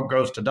where woke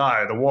goes to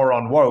die, the war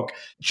on woke,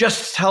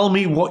 just tell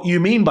me what you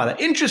mean by that.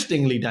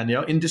 Interestingly,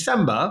 Danielle, in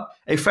December,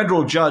 a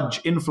federal judge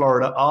in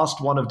Florida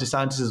asked one of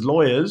DeSantis'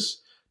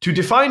 lawyers to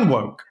define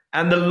woke.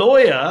 And the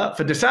lawyer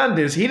for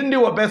DeSantis, he didn't do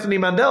what Bethany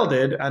Mandel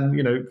did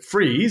and,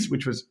 freeze,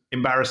 which was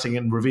embarrassing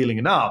and revealing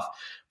enough.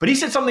 But he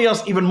said something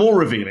else even more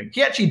revealing.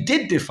 He actually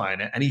did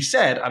define it. And he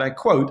said, and I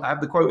quote, I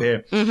have the quote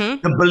here,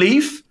 the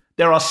belief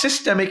there are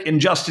systemic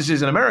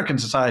injustices in American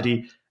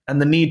society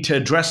and the need to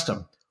address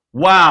them.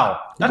 Wow.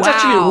 That's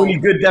actually a really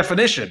good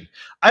definition.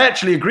 I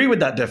actually agree with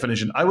that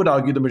definition. I would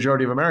argue the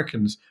majority of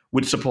Americans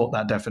would support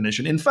that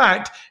definition. In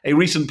fact, a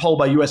recent poll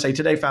by USA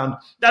Today found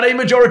that a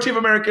majority of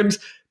Americans,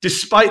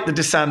 despite the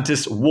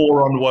DeSantis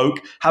war on woke,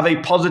 have a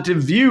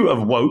positive view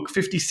of woke.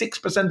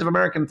 56% of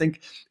Americans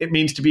think it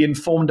means to be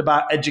informed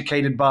about,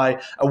 educated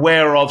by,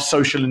 aware of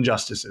social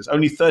injustices.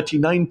 Only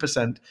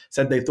 39%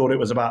 said they thought it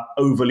was about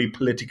overly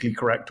politically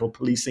correct or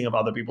policing of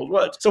other people's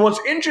words. So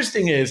what's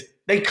interesting is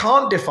they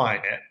can't define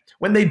it.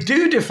 When they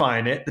do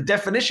define it, the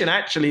definition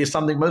actually is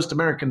something most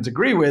Americans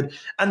agree with,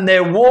 and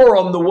their war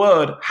on the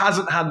word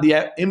hasn't had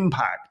the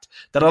impact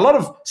that a lot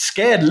of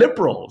scared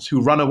liberals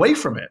who run away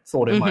from it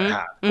thought it might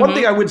have. One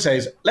thing I would say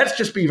is, let's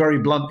just be very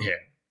blunt here.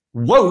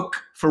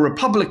 Woke for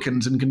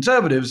Republicans and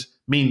conservatives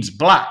means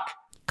black.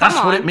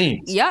 That's what it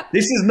means. Yep.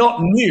 This is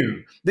not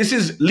new. This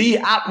is Lee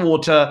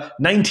Atwater,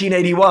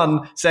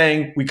 1981,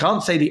 saying we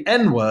can't say the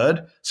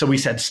N-word, so we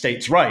said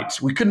states'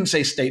 rights. We couldn't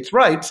say states'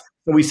 rights,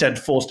 so we said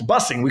forced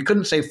busing. We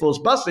couldn't say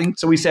forced busing,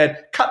 so we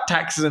said cut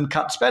taxes and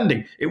cut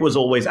spending. It was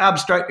always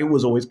abstract. It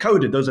was always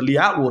coded. Those are Lee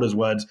Atwater's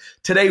words.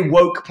 Today,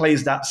 woke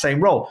plays that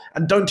same role.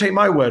 And don't take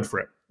my word for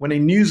it. When a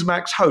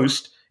Newsmax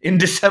host in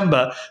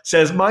December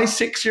says, my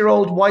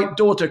 6-year-old white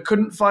daughter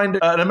couldn't find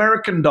an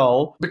American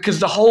doll because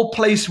the whole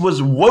place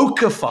was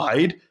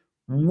wokeified,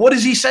 what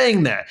is he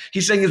saying there?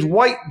 He's saying his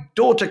white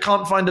daughter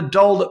can't find a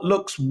doll that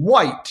looks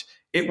white.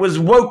 It was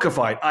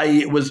wokeified,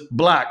 i.e. it was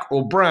black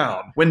or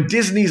brown. When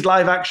Disney's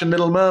live-action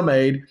Little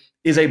Mermaid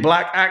is a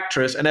black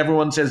actress and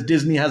everyone says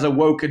Disney has a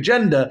woke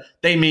agenda,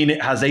 they mean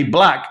it has a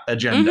black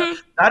agenda. Mm-hmm.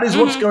 That is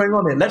what's going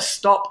on here. Let's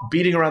stop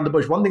beating around the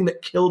bush. One thing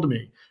that killed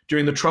me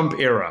during the Trump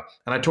era,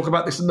 and I talk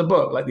about this in the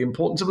book, like the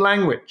importance of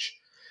language.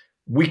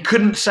 We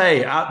couldn't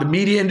say, the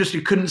media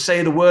industry couldn't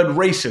say the word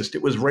racist.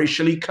 It was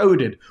racially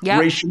coded,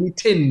 racially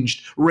tinged,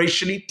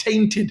 racially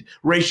tainted,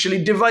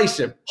 racially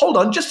divisive. Hold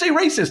on, just say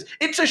racist.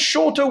 It's a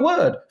shorter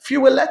word,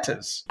 fewer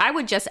letters. I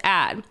would just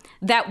add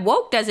that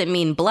woke doesn't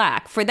mean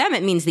black. For them,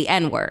 it means the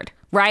N-word.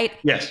 Right?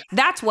 Yes.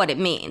 That's what it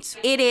means.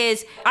 It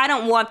is, I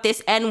don't want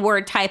this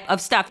N-word type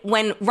of stuff.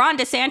 When Ron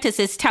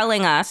DeSantis is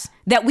telling us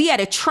that we had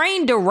a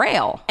train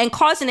derail and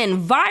cause an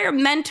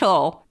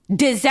environmental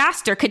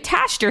disaster,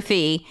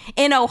 catastrophe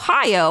in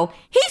Ohio,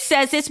 he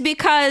says it's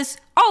because,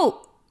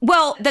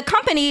 well, the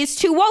company is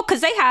too woke because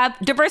they have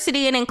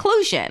diversity and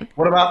inclusion.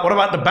 What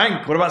about the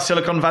bank? What about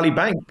Silicon Valley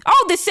Bank?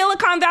 Oh, the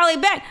Silicon Valley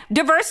Bank,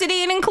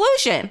 diversity and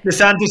inclusion.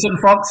 DeSantis and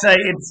Fox say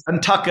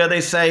and Tucker,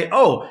 they say,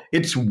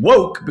 it's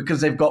woke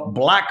because they've got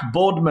black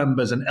board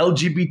members and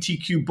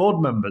LGBTQ board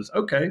members.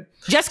 Okay.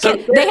 Just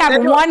kidding. They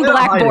have one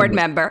black board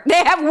member.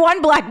 They have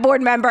one black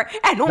board member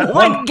and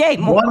one gay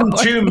board member.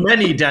 One too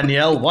many,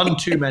 Danielle. One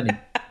too many.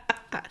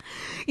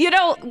 You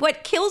know,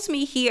 what kills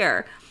me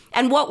here,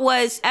 and what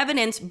was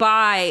evidenced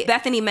by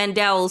Bethany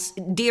Mandel's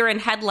deer in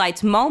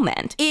headlights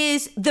moment,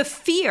 is the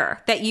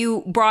fear that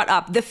you brought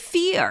up, the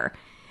fear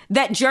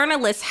that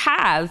journalists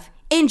have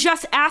in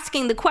just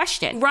asking the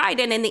question, right?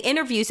 And in the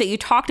interviews that you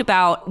talked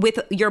about with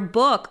your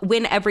book,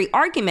 Win Every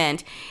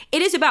Argument,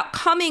 it is about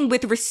coming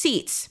with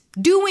receipts,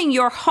 doing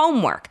your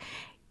homework.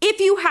 If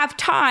you have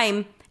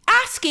time,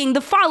 asking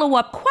the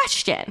follow-up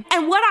question.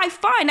 And what I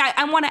find,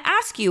 I want to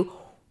ask you,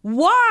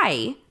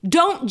 why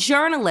don't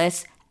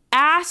journalists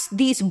ask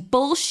these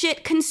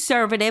bullshit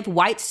conservative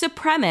white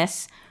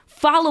supremacists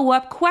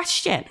follow-up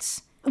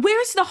questions?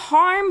 Where's the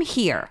harm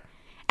here?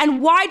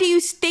 And why do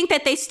you think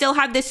that they still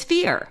have this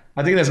fear?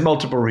 I think there's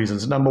multiple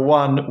reasons. Number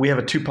one, we have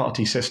a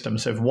two-party system.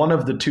 So if one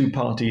of the two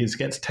parties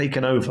gets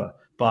taken over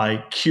by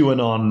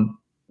QAnon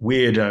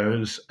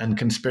weirdos and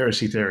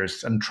conspiracy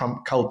theorists and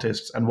Trump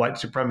cultists and white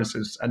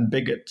supremacists and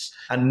bigots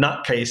and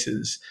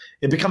nutcases,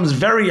 it becomes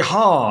very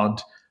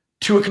hard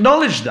to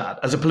acknowledge that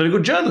as a political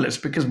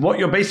journalist, because what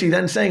you're basically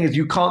then saying is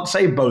you can't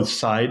say both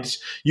sides.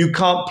 You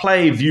can't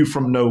play view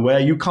from nowhere.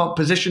 You can't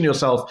position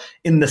yourself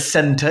in the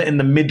center, in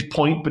the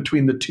midpoint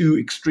between the two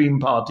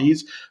extreme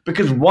parties,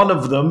 because one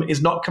of them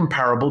is not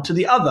comparable to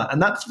the other. And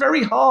that's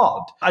very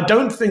hard. I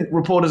don't think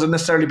reporters are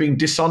necessarily being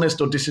dishonest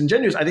or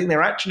disingenuous. I think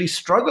they're actually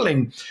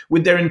struggling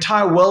with their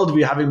entire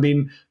worldview having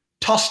been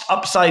tossed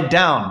upside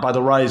down by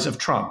the rise of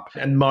Trump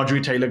and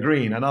Marjorie Taylor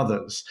Greene and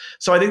others.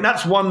 So I think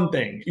that's one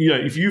thing. You know,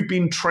 if you've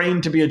been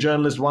trained to be a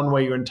journalist one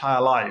way your entire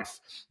life,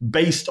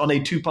 based on a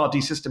two-party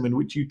system in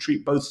which you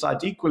treat both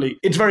sides equally,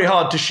 it's very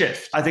hard to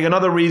shift. I think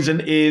another reason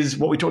is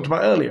what we talked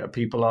about earlier.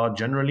 People are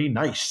generally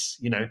nice.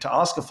 You know, to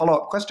ask a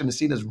follow-up question is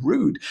seen as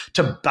rude.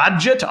 To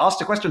badger, to ask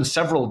the question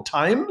several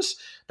times,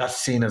 that's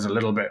seen as a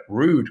little bit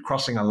rude,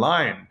 crossing a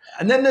line.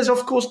 And then there's,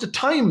 of course, the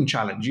time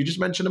challenge you just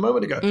mentioned a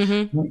moment ago.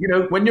 Mm-hmm. You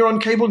know, when you're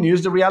on cable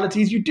news, the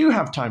reality is you do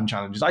have time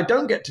challenges. I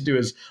don't get to do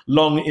as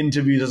long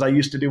interviews as I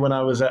used to do when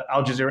I was at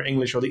Al Jazeera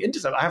English or The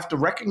Intercept. I have to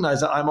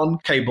recognize that I'm on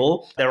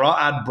cable. There are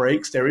ad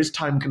breaks. There is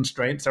time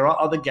constraints. There are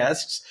other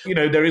guests. You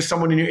know, there is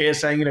someone in your ear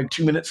saying,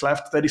 2 minutes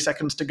left, 30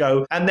 seconds to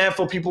go. And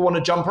therefore, people want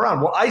to jump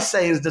around. What I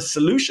say is the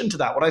solution to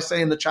that, what I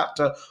say in the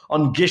chapter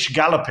on Gish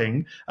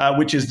galloping,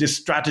 which is this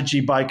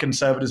strategy by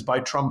conservatives, by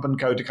Trump and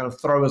co, to kind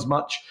of throw as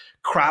much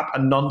crap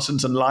and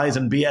nonsense and lies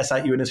and BS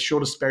at you in as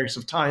short a space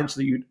of time so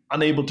that you're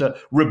unable to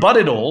rebut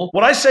it all.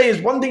 What I say is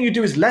one thing you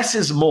do is less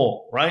is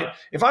more, right?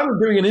 If I'm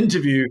doing an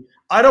interview,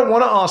 I don't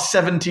want to ask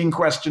 17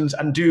 questions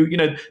and do,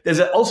 there's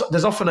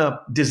often a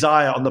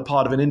desire on the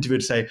part of an interviewer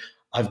to say,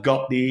 I've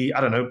got the,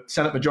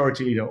 Senate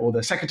Majority Leader or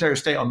the Secretary of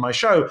State on my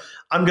show.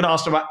 I'm going to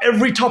ask them about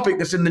every topic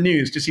that's in the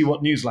news to see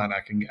what newsline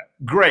I can get.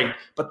 Great.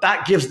 But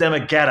that gives them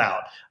a get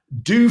out.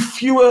 Do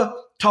fewer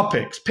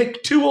topics.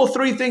 Pick 2 or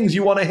 3 things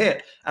you want to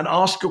hit and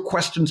ask your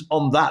questions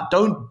on that.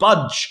 Don't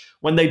budge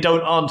when they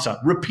don't answer.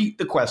 Repeat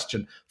the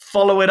question.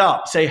 Follow it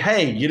up. Say,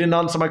 hey, you didn't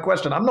answer my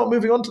question. I'm not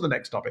moving on to the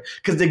next topic.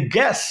 Because the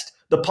guest,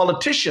 the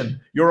politician,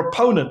 your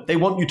opponent, they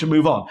want you to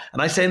move on.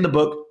 And I say in the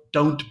book,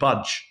 don't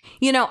budge.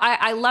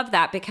 I love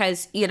that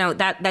because,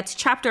 that's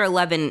chapter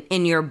 11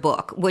 in your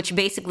book, which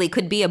basically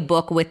could be a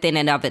book within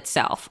and of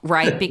itself,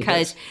 right?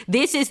 Because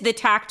this is the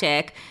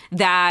tactic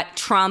that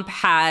Trump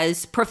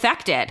has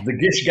perfected. The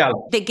Gish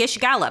Gallop. The Gish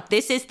Gallop.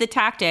 This is the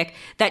tactic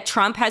that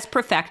Trump has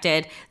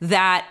perfected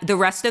that the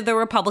rest of the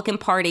Republican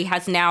Party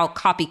has now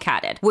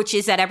copycatted, which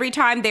is that every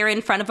time they're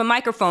in front of a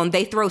microphone,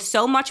 they throw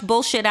so much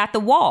bullshit at the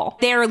wall.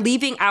 They're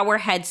leaving our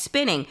heads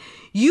spinning.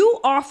 You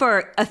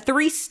offer a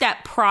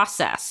 3-step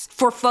process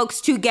for folks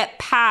to get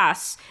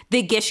past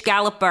the Gish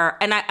Galloper,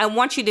 and I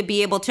want you to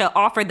be able to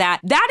offer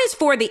that. That is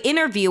for the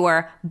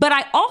interviewer, but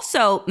I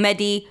also,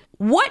 Mehdi,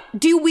 what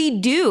do we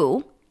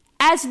do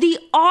as the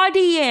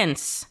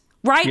audience,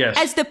 right? Yes.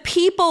 As the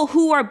people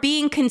who are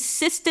being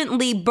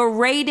consistently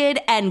berated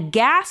and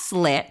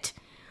gaslit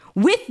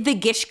with the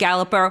Gish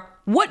Galloper?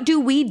 What do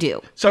we do?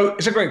 So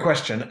it's a great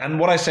question. And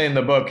what I say in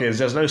the book is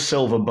there's no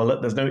silver bullet.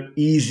 There's no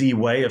easy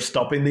way of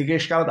stopping the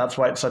Gish Gallop. That's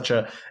why it's such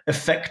a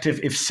effective,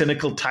 if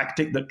cynical,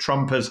 tactic that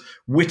Trump has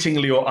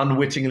wittingly or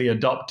unwittingly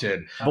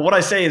adopted. But what I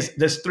say is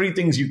there's 3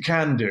 things you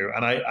can do.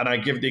 And I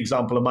give the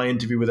example of my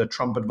interview with a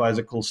Trump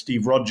advisor called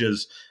Steve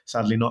Rogers,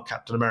 sadly not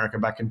Captain America,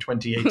 back in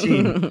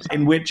 2018,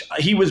 in which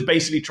he was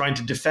basically trying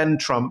to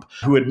defend Trump,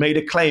 who had made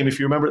a claim, if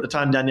you remember at the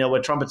time, Danielle,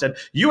 where Trump had said,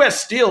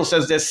 U.S. Steel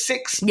says there's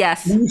 6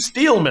 new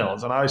steel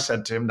mills. And I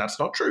said to him, that's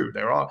not true.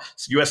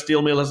 U.S.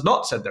 Steel Mill has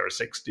not said there are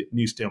 6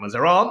 new steel mills.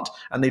 There aren't,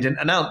 and they didn't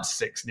announce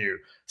 6 new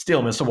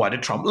steel mills. So why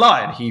did Trump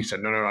lie? And he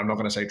said, no, I'm not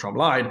going to say Trump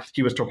lied.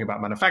 He was talking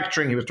about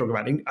manufacturing. He was talking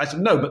about, I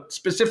said, no, but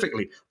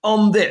specifically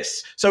on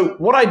this. So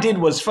what I did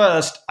was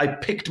first, I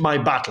picked my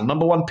battle.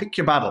 Number 1, pick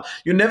your battle.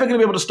 You're never going to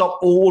be able to stop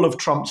all of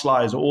Trump's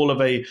lies or all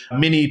of a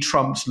mini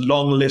Trump's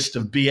long list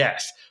of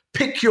BS.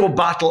 Pick your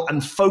battle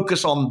and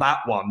focus on that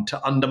one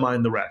to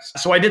undermine the rest.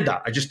 So I did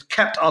that. I just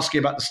kept asking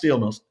about the steel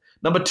mills.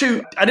 Number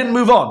 2, I didn't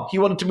move on. He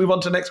wanted to move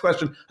on to the next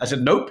question. I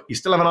said, nope, you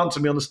still haven't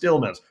answered me on the steel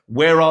mills.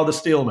 Where are the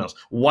steel mills?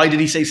 Why did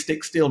he say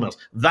stick steel mills?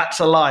 That's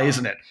a lie,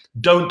 isn't it?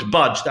 Don't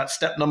budge. That's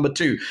step number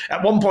 2.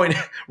 At one point,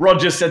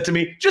 Rogers said to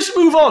me, just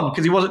move on,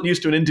 because he wasn't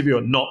used to an interviewer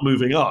not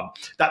moving on.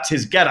 That's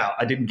his get out.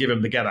 I didn't give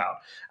him the get out.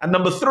 And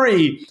number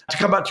 3, to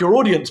come back to your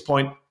audience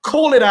point,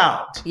 call it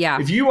out. Yeah.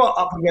 If you are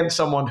up against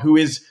someone who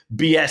is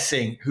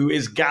BSing, who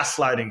is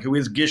gaslighting, who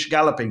is gish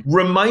galloping,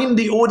 remind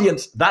the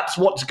audience that's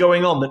what's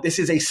going on, that this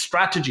is a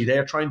strategy. They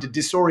are trying to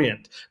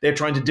disorient. They're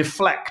trying to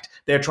deflect.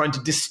 They're trying to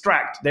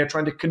distract. They're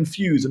trying to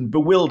confuse and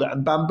bewilder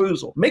and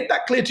bamboozle. Make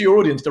that clear to your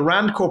audience. The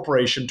Rand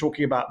Corporation,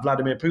 talking about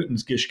Vladimir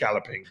Putin's gish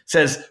galloping,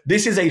 says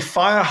this is a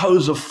fire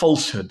hose of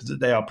falsehood that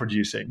they are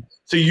producing.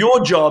 So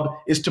your job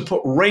is to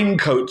put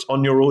raincoats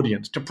on your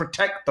audience, to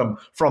protect them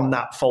from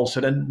that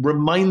falsehood and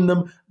remind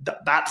them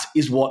that that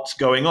is what's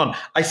going on.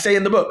 I say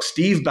in the book,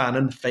 Steve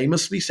Bannon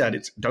famously said,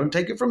 don't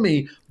take it from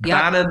me,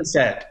 Bannon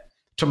said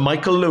to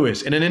Michael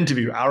Lewis in an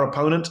interview, our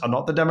opponents are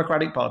not the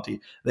Democratic Party,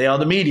 they are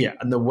the media.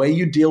 And the way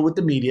you deal with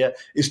the media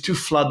is to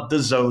flood the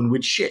zone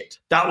with shit.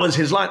 That was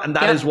his line. And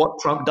that is what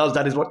Trump does.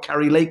 That is what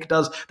Carrie Lake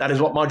does. That is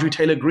what Marjorie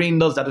Taylor Greene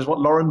does. That is what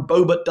Lauren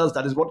Boebert does.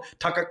 That is what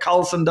Tucker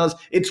Carlson does.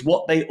 It's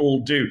what they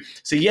all do.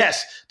 So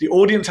yes, the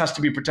audience has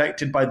to be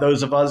protected by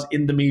those of us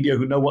in the media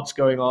who know what's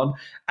going on.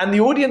 And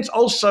the audience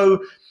also,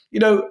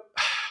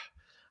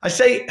 I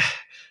say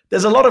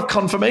there's a lot of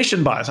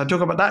confirmation bias. I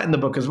talk about that in the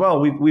book as well.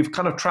 We've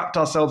kind of trapped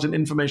ourselves in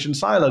information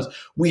silos.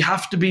 We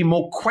have to be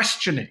more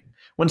questioning.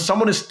 When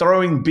someone is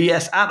throwing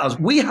BS at us,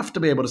 we have to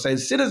be able to say,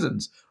 as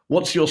citizens,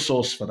 what's your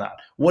source for that?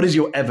 What is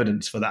your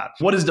evidence for that?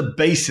 What is the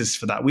basis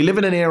for that? We live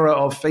in an era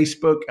of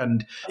Facebook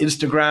and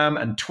Instagram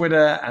and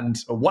Twitter and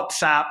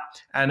WhatsApp,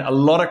 and a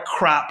lot of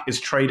crap is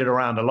traded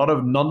around. A lot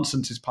of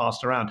nonsense is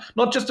passed around,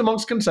 not just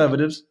amongst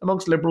conservatives,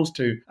 amongst liberals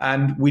too.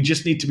 And we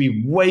just need to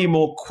be way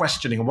more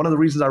questioning. And one of the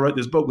reasons I wrote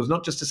this book was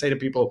not just to say to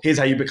people, here's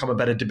how you become a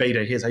better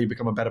debater. Here's how you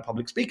become a better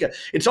public speaker.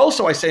 It's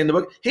also, I say in the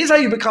book, here's how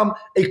you become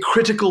a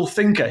critical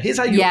thinker. Here's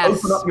how you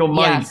open up your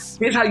mind.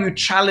 Here's how you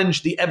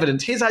challenge the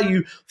evidence. Here's how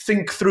you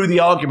think through the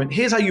argument.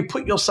 Here's how you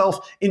put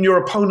yourself in your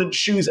opponent's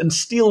shoes and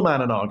steelman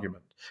an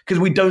argument. Because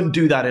we don't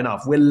do that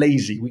enough. We're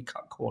lazy. We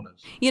cut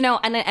corners.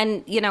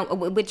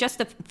 With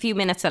just a few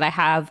minutes that I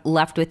have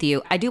left with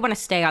you, I do want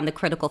to stay on the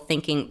critical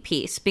thinking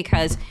piece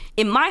because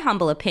in my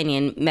humble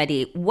opinion,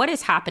 Mehdi, what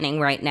is happening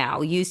right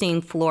now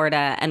using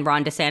Florida and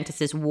Ron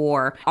DeSantis'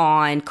 war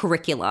on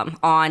curriculum,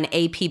 on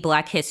AP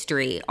Black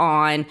History,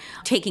 on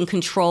taking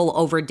control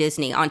over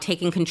Disney, on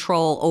taking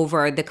control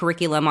over the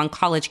curriculum on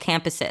college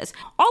campuses,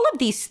 all of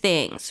these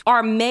things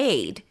are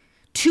made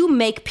to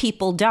make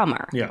people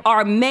dumber,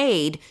 are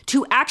made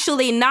to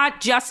actually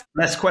not just...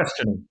 less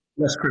questioning,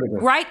 less critical.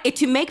 Right?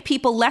 To make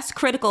people less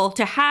critical,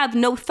 to have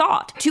no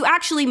thought, to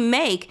actually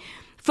make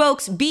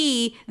folks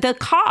be the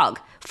cog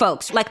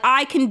folks. Like,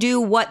 I can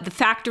do what the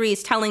factory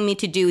is telling me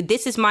to do.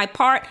 This is my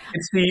part.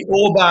 It's the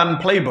Orban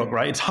playbook,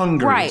 right? It's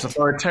Hungary, It's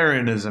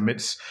authoritarianism,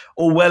 it's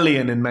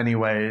Orwellian in many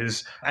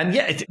ways. And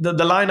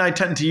the line I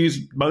tend to use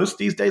most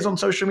these days on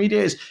social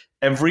media is,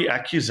 every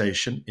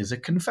accusation is a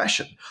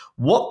confession.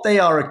 What they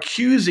are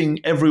accusing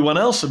everyone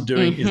else of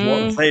doing is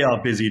what they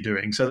are busy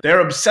doing. So they're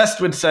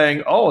obsessed with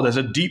saying, oh, there's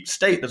a deep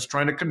state that's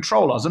trying to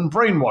control us and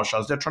brainwash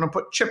us. They're trying to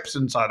put chips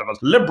inside of us.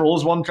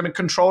 Liberals want to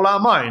control our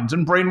minds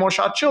and brainwash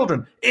our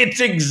children. It's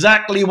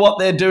exactly what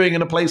they're doing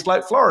in a place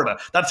like Florida.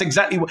 That's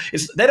exactly what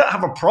they don't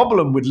have a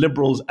problem with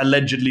liberals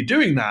allegedly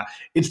doing that.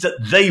 It's that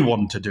they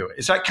want to do it.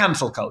 It's like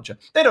cancel culture.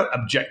 They don't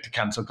object to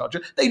cancel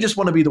culture. They just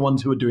want to be the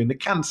ones who are doing the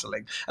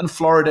canceling. And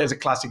Florida is a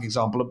classic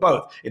example of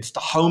both. It's the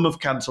home of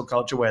cancel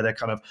culture, where they're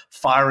kind of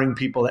firing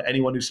people. That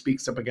anyone who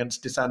speaks up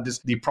against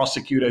DeSantis, the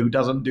prosecutor who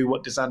doesn't do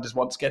what DeSantis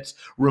wants, gets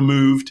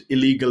removed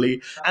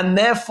illegally. And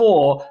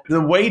therefore,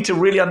 the way to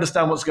really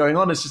understand what's going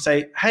on is to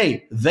say,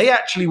 hey, they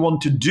actually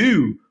want to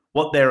do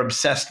what they're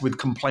obsessed with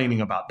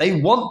complaining about. They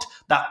want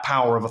that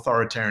power of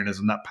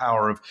authoritarianism, that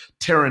power of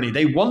tyranny.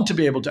 They want to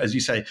be able to, as you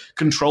say,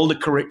 control the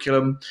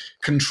curriculum,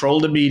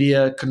 control the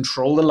media,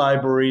 control the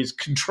libraries,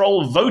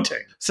 control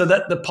voting, so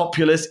that the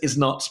populace is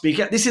not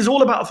speaking. This is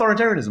all about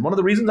authoritarianism. One of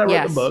the reasons I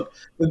wrote the book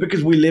was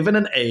because we live in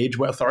an age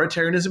where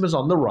authoritarianism is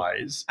on the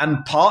rise.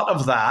 And part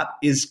of that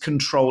is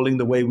controlling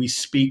the way we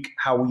speak,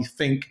 how we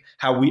think,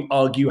 how we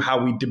argue,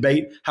 how we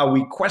debate, how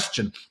we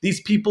question.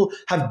 These people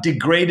have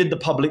degraded the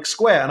public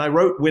square. And I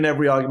wrote Win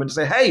Every Argument to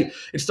say, hey,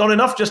 it's not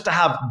enough just to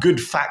have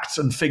good facts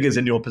and figures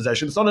in your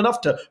possession. It's not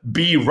enough to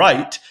be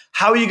right.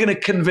 How are you going to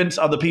convince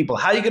other people?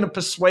 How are you going to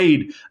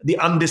persuade the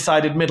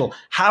undecided middle?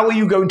 How are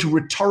you going to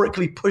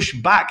rhetorically push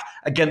back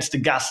against the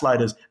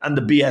gaslighters and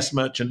the BS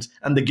merchants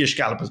and the gish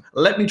gallopers?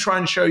 Let me try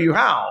and show you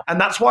how.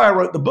 And that's why I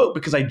wrote the book,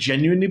 because I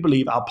genuinely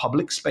believe our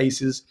public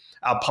spaces,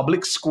 our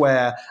public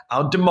square,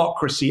 our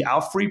democracy,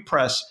 our free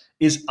press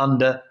is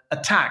under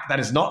attack. That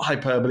is not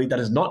hyperbole. That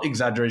is not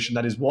exaggeration.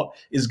 That is what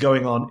is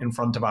going on in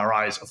front of our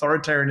eyes.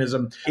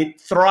 Authoritarianism, it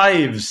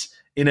thrives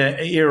in an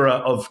era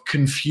of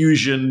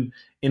confusion,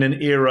 in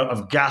an era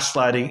of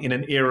gaslighting, in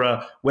an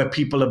era where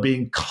people are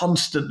being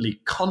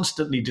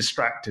constantly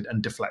distracted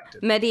and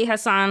deflected. Mehdi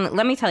Hasan,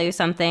 let me tell you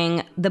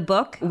something. The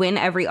book, Win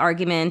Every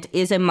Argument,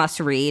 is a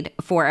must-read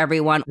for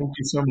everyone. Thank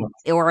you so much.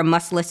 Or a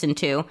must-listen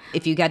to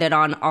if you get it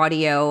on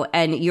audio.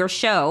 And your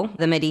show,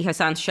 the Mehdi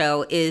Hasan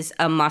Show, is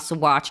a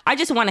must-watch. I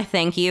just want to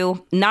thank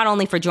you, not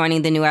only for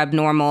joining The New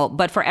Abnormal,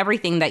 but for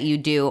everything that you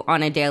do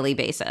on a daily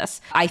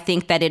basis. I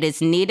think that it is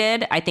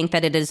needed. I think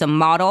that it is a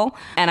model.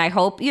 And I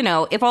hope,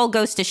 if all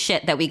goes to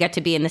shit, that we get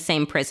to be in the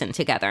same prison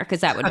together,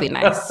 because that would be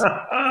nice.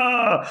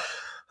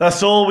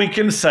 That's all we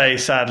can say,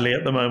 sadly,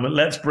 at the moment.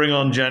 Let's bring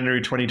on January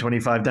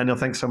 2025. Daniel,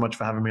 thanks so much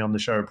for having me on the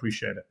show.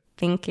 Appreciate it.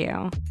 Thank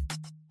you.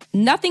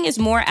 Nothing is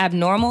more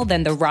abnormal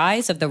than the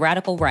rise of the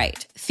radical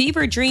right.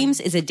 Fever Dreams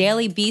is a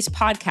Daily Beast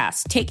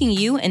podcast taking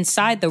you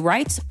inside the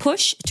right's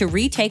push to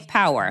retake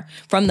power,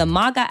 from the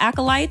MAGA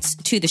acolytes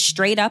to the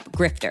straight-up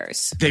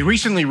grifters. They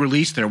recently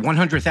released their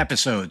 100th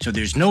episode, so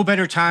there's no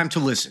better time to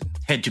listen.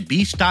 Head to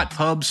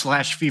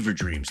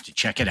beast.pub/feverdreams to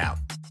check it out.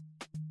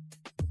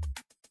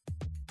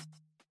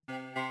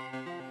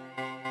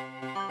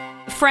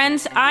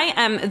 Friends, I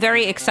am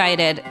very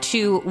excited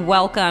to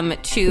welcome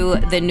to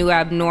The New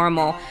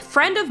Abnormal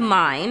friend of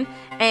mine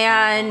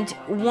and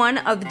one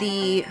of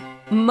the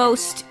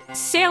most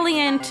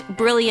salient,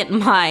 brilliant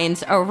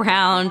minds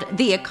around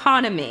the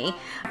economy,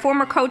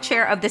 former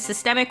co-chair of the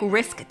Systemic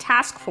Risk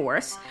Task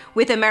Force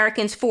with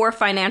Americans for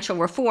Financial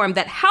Reform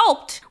that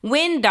helped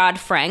win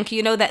Dodd-Frank,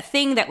 that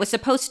thing that was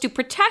supposed to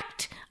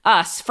protect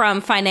us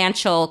from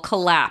financial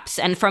collapse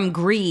and from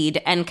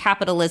greed and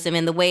capitalism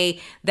in the way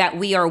that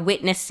we are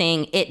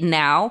witnessing it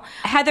now.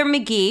 Heather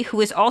McGhee, who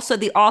is also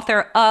the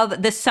author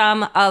of The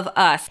Sum of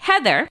Us.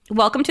 Heather,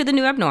 welcome to The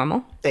New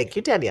Abnormal. Thank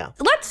you, Danielle.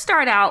 Let's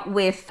start out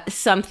with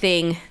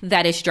something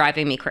that is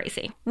driving me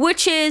crazy,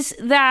 which is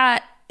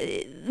that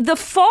the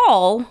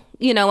fall,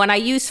 and I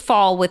use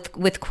fall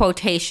with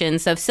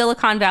quotations, of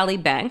Silicon Valley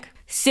Bank,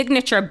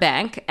 Signature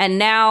Bank, and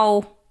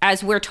now,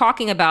 as we're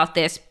talking about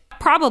this,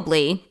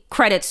 probably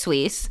Credit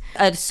Suisse,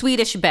 a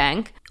Swedish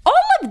bank. All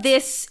of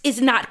this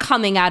is not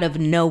coming out of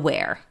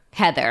nowhere,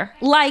 Heather.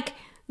 Like,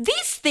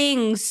 these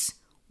things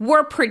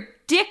were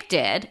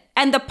predicted,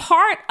 and the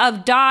part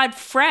of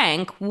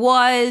Dodd-Frank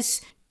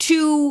was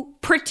to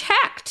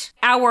protect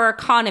our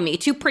economy,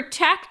 to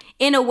protect,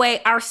 in a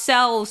way,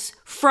 ourselves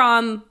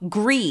from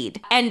greed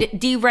and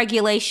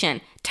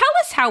deregulation. Tell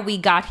us how we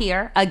got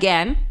here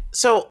again.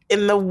 So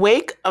in the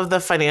wake of the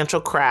financial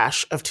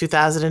crash of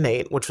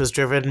 2008, which was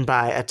driven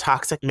by a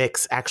toxic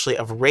mix actually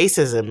of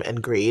racism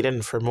and greed,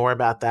 and for more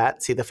about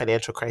that, see the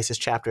financial crisis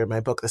chapter in my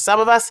book, The Sum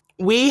of Us,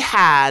 we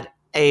had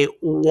a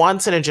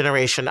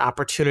once-in-a-generation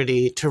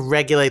opportunity to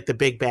regulate the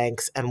big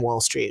banks and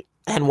Wall Street.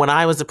 And when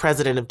I was the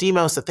president of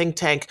Demos, a think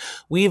tank,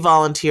 we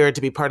volunteered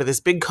to be part of this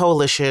big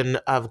coalition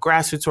of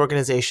grassroots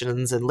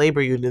organizations and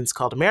labor unions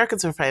called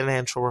Americans for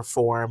Financial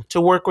Reform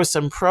to work with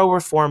some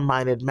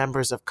pro-reform-minded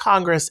members of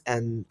Congress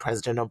and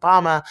President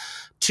Obama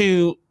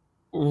to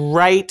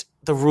write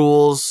the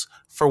rules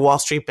for Wall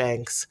Street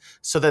banks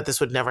so that this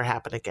would never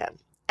happen again.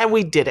 And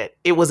we did it.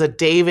 It was a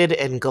David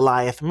and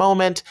Goliath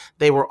moment.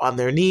 They were on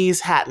their knees,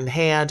 hat in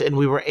hand, and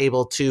we were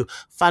able to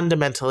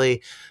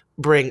fundamentally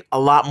bring a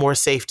lot more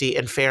safety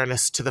and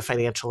fairness to the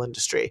financial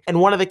industry. And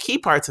one of the key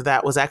parts of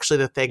that was actually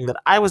the thing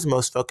that I was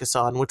most focused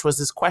on, which was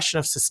this question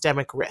of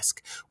systemic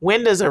risk.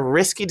 When does a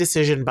risky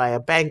decision by a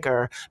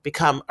banker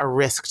become a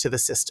risk to the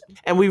system?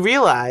 And we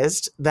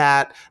realized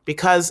that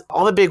because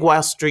all the big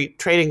Wall Street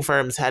trading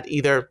firms had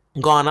either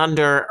gone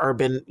under or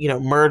been,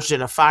 merged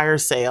in a fire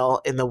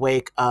sale in the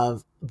wake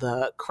of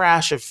the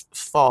crash of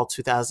fall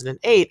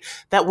 2008,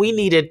 that we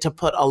needed to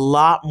put a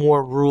lot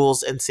more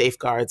rules and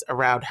safeguards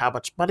around how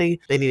much money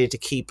they needed to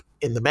keep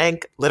in the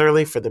bank,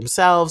 literally for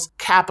themselves,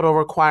 capital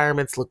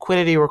requirements,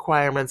 liquidity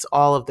requirements,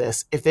 all of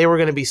this. If they were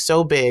going to be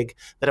so big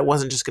that it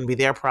wasn't just going to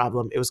be their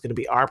problem, it was going to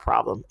be our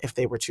problem if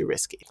they were too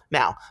risky.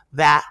 Now,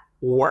 that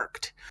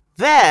worked.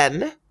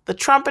 Then the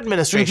Trump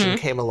administration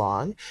came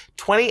along,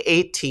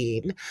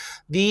 2018.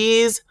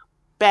 These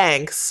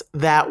banks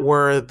that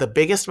were the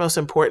biggest, most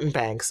important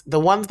banks, the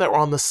ones that were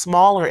on the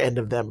smaller end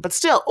of them, but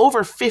still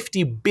over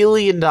 $50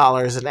 billion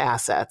in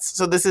assets.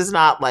 So this is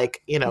not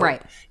like,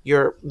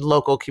 your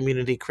local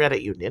community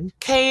credit union,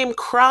 came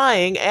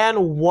crying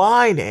and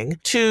whining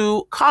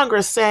to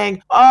Congress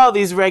saying, oh,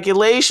 these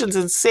regulations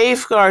and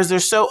safeguards, they're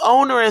so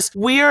onerous.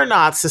 We're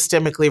not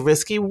systemically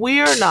risky.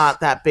 We're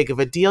not that big of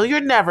a deal. You're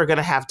never going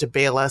to have to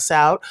bail us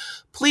out.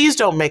 Please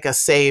don't make us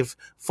save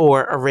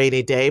for a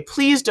rainy day.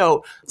 Please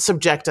don't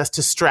subject us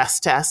to stress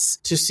tests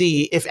to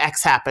see if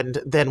X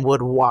happened, then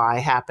would Y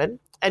happen.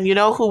 And you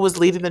know who was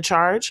leading the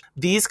charge?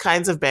 These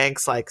kinds of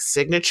banks like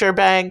Signature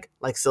Bank,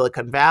 like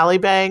Silicon Valley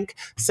Bank,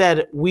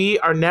 said, we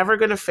are never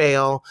going to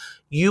fail.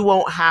 You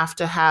won't have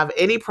to have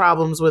any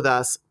problems with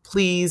us.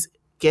 Please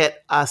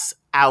get us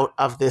out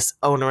of this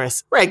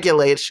onerous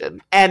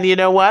regulation. And you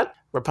know what?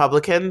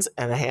 Republicans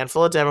and a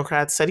handful of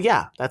Democrats said,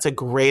 yeah, that's a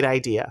great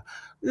idea.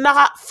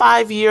 Not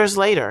 5 years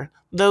later,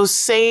 those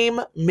same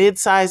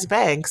mid-sized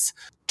banks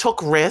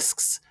took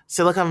risks.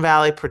 Silicon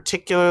Valley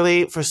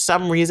particularly, for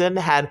some reason,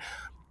 had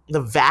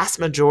the vast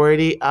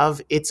majority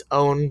of its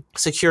own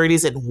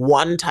securities in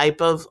one type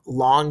of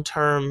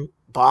long-term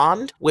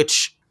bond,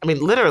 which,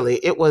 literally,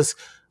 it was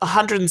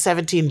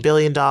 $117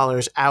 billion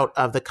out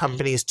of the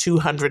company's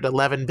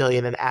 $211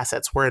 billion in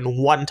assets were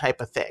in one type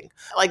of thing.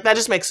 Like, that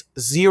just makes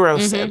zero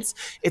sense.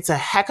 It's a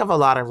heck of a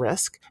lot of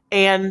risk.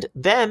 And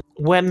then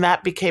when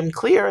that became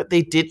clear,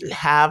 they didn't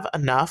have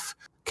enough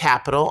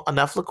capital,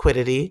 enough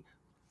liquidity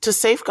to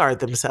safeguard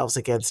themselves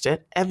against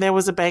it. And there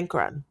was a bank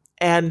run.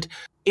 And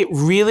it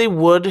really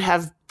would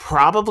have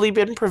probably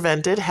been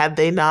prevented had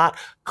they not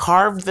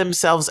carved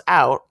themselves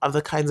out of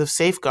the kinds of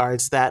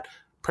safeguards that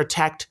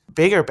protect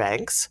bigger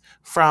banks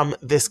from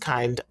this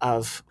kind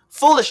of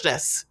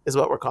foolishness, is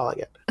what we're calling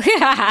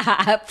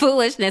it.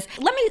 Foolishness.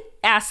 Let me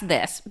ask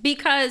this,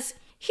 because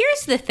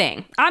here's the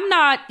thing. I'm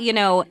not,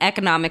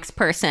 economics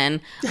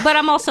person, but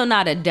I'm also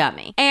not a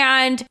dummy.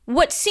 And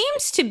what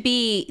seems to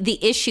be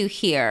the issue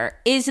here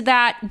is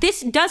that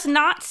this does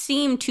not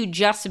seem to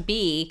just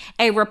be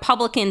a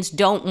Republicans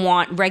don't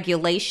want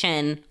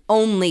regulation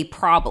only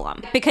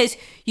problem. Because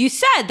you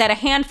said that a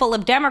handful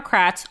of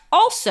Democrats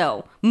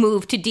also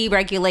moved to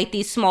deregulate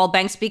these small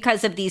banks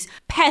because of these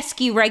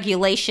pesky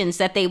regulations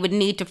that they would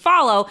need to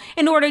follow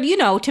in order,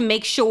 to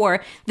make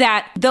sure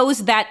that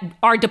those that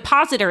are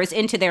depositors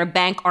into their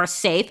bank are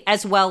safe,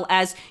 as well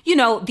as,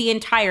 the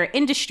entire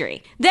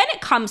industry. Then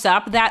it comes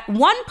up that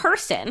one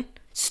person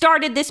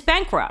started this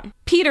bank run,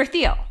 Peter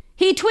Thiel.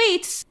 He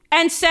tweets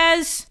and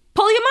says,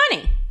 pull your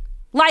money.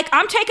 Like,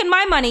 I'm taking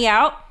my money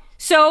out.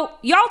 So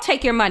y'all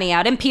take your money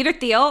out. And Peter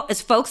Thiel,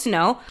 as folks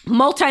know,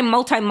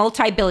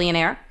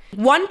 multi-billionaire.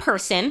 One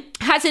person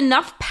has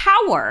enough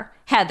power,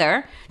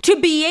 Heather, to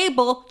be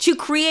able to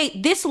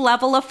create this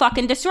level of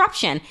fucking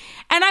disruption.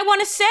 And I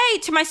want to say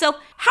to myself,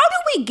 how do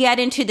we get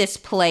into this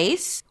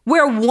place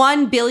where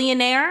one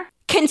billionaire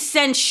can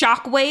send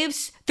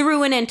shockwaves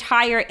through an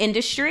entire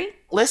industry?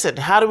 Listen,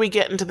 how do we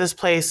get into this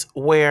place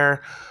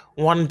where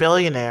one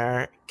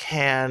billionaire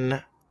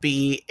can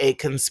be a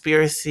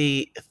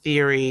conspiracy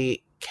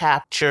theory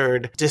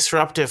captured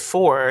disruptive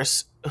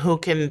force who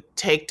can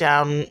take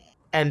down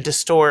and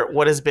distort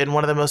what has been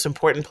one of the most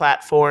important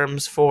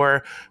platforms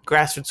for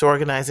grassroots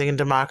organizing and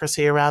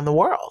democracy around the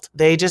world?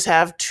 They just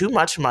have too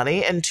much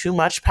money and too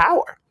much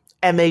power,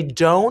 and they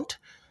don't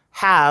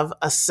have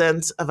a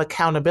sense of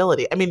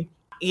accountability.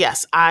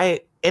 Yes, I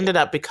ended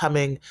up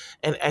becoming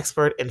an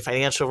expert in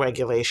financial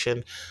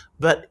regulation,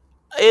 but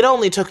it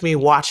only took me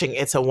watching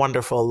It's a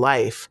Wonderful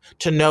Life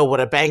to know what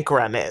a bank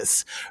run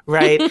is,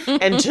 right?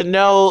 And to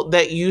know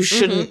that you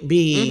shouldn't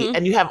be,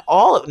 and you have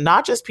all of,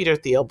 not just Peter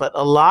Thiel, but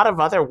a lot of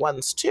other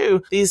ones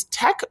too, these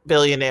tech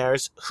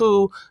billionaires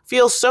who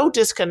feel so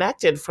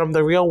disconnected from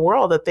the real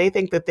world that they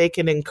think that they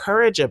can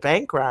encourage a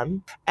bank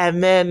run.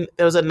 And then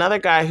there was another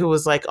guy who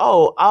was like,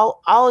 oh,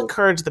 I'll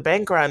encourage the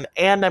bank run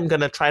and I'm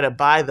going to try to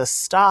buy the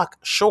stock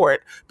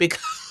short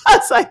because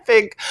I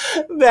think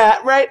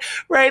that, right,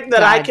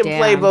 that I can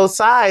play both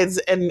sides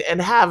and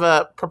have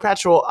a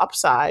perpetual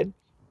upside.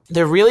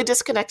 They're really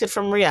disconnected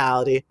from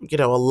reality. You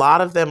know, a lot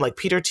of them, like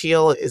Peter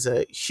Thiel, is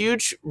a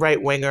huge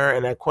right-winger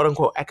and a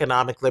quote-unquote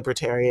economic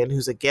libertarian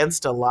who's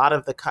against a lot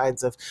of the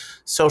kinds of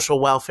social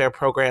welfare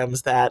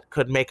programs that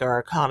could make our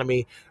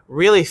economy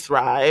really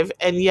thrive.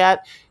 And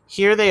yet,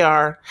 here they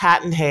are,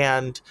 hat in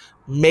hand,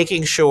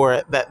 making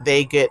sure that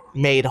they get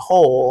made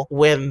whole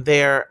when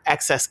their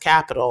excess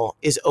capital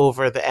is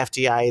over the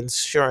FDI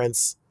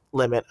insurance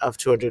limit of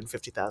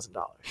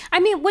 $250,000. I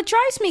mean, what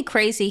drives me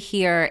crazy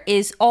here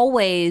is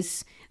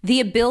always the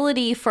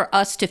ability for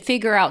us to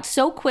figure out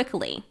so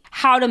quickly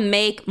how to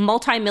make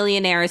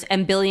multimillionaires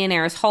and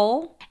billionaires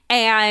whole.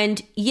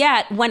 And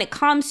yet, when it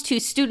comes to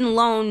student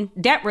loan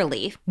debt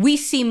relief, we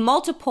see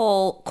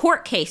multiple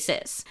court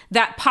cases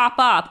that pop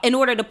up in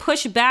order to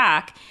push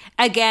back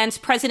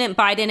against President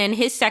Biden and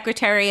his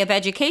Secretary of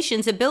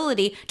Education's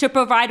ability to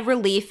provide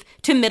relief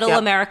to middle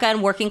America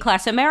and working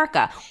class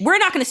America. We're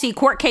not going to see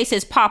court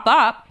cases pop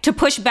up to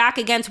push back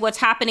against what's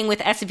happening with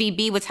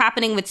SVB, what's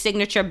happening with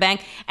Signature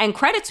Bank and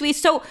Credit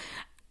Suisse. So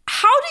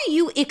how do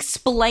you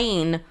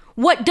explain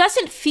what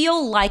doesn't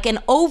feel like an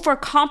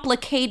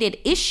overcomplicated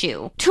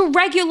issue to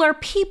regular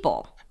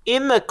people?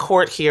 In the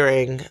court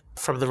hearing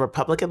from the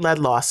Republican-led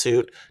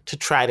lawsuit to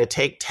try to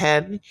take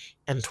 $10,000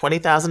 and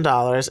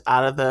 $20,000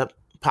 out of the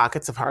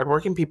pockets of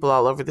hardworking people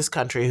all over this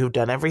country who've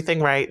done everything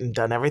right and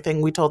done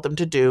everything we told them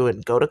to do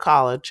and go to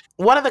college,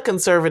 one of the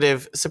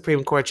conservative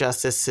Supreme Court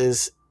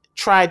justices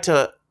tried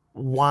to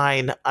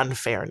whine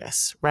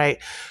unfairness, right?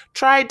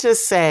 Tried to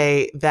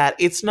say that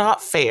it's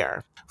not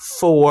fair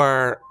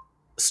for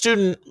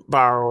student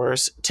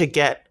borrowers to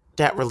get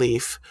debt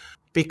relief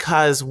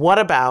because what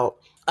about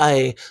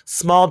a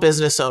small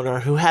business owner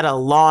who had a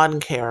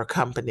lawn care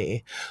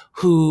company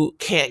who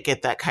can't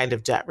get that kind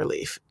of debt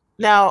relief?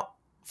 Now,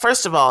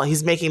 first of all,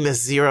 he's making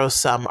this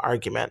zero-sum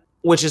argument,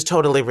 which is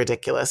totally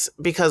ridiculous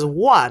because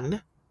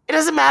one, it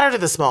doesn't matter to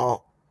the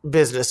small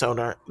business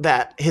owner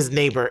that his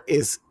neighbor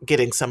is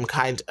getting some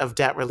kind of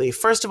debt relief.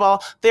 First of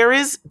all, there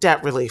is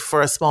debt relief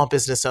for a small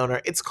business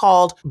owner. It's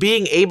called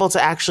being able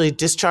to actually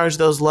discharge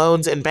those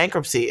loans in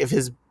bankruptcy if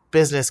his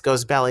business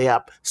goes belly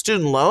up.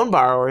 Student loan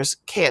borrowers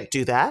can't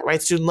do that,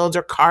 right? Student loans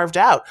are carved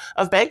out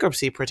of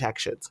bankruptcy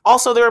protections.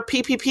 Also, there are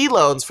PPP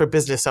loans for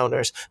business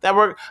owners that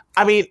were,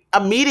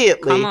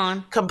 immediately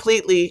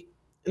completely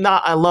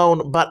not a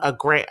loan, but a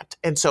grant.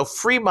 And so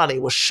free money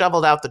was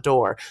shoveled out the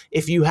door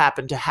if you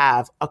happen to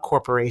have a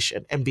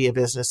corporation and be a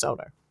business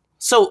owner.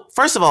 So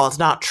first of all, it's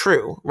not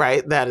true,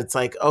 right? That it's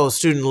like, oh,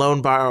 student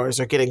loan borrowers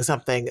are getting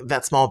something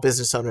that small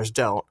business owners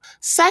don't.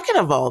 Second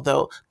of all,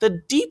 though,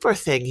 the deeper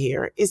thing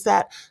here is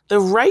that the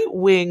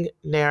right-wing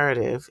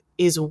narrative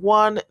is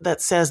one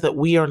that says that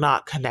we are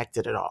not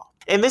connected at all.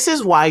 And this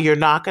is why you're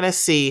not going to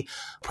see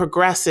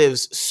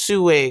progressives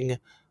suing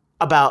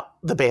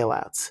about the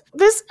bailouts.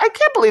 I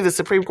can't believe the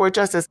Supreme Court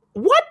justice.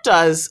 What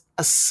does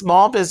a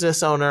small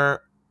business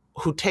owner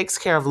who takes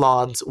care of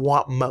lawns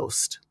want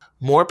most?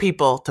 More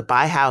people to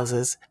buy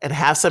houses and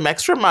have some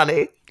extra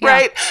money,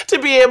 right? To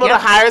be able to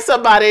hire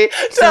somebody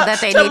to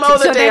mow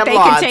the damn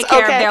lawns. Can take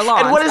care of their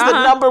lawns. And what is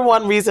the number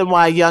one reason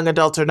why young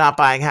adults are not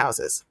buying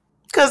houses?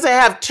 Because they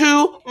have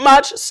too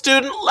much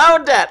student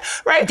loan debt,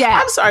 right?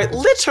 I'm sorry,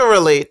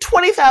 literally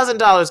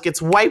 $20,000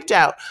 gets wiped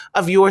out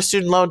of your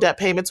student loan debt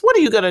payments. What are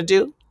you going to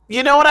do?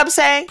 You know what I'm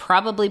saying?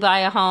 Probably buy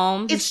a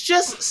home. It's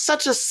just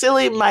such a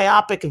silly,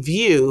 myopic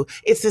view.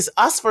 It's this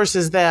us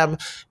versus them.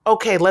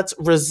 Okay, let's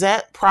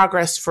resent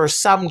progress for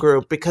some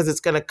group because it's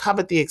going to come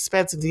at the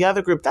expense of the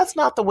other group. That's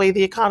not the way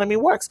the economy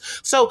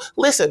works. So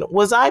listen,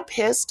 was I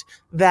pissed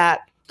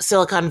that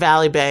Silicon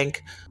Valley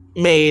Bank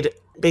made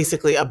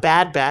basically a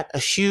bad bet, a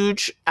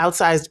huge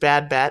outsized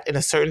bad bet in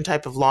a certain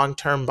type of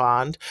long-term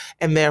bond,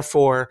 and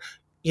therefore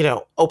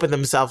open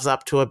themselves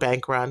up to a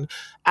bank run?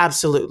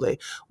 Absolutely.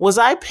 Was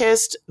I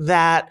pissed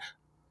that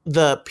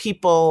the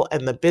people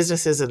and the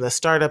businesses and the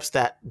startups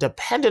that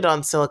depended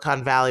on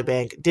Silicon Valley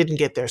Bank didn't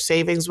get their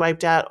savings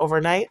wiped out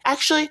overnight?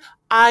 Actually,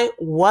 I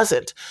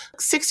wasn't.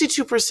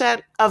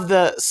 62% of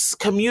the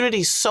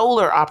community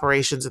solar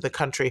operations in the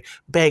country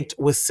banked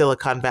with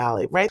Silicon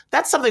Valley, right?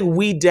 That's something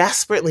we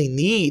desperately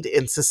need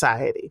in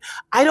society.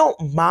 I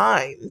don't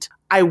mind.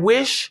 I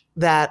wish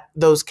that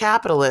those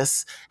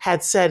capitalists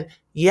had said,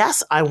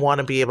 yes, I want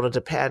to be able to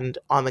depend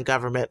on the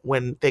government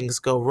when things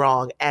go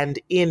wrong. And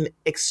in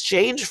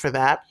exchange for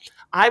that,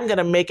 I'm going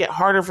to make it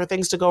harder for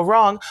things to go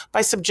wrong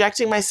by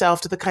subjecting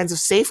myself to the kinds of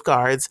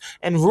safeguards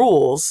and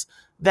rules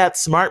that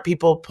smart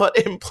people put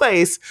in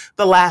place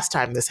the last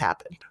time this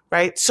happened,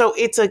 right? So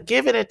it's a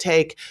give and a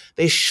take.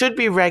 They should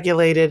be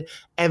regulated,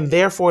 and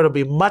therefore it'll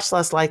be much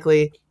less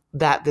likely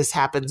that this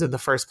happens in the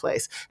first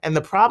place. And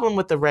the problem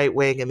with the right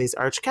wing and these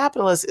arch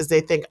capitalists is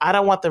they think, I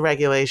don't want the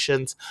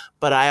regulations,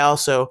 but I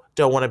also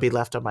don't want to be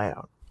left on my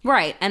own.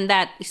 Right. And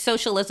that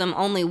socialism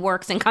only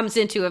works and comes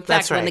into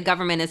effect when the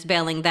government is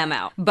bailing them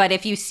out. But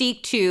if you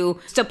seek to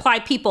supply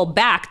people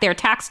back their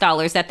tax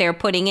dollars that they're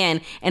putting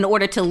in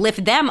order to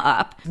lift them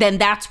up, then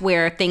that's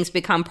where things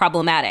become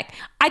problematic.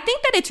 I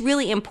think that it's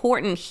really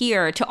important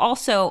here to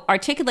also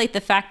articulate the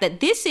fact that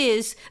this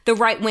is the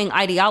right-wing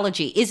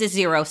ideology, is a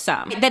zero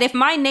sum. That if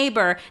my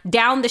neighbor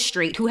down the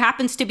street who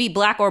happens to be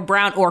black or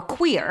brown or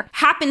queer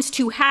happens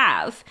to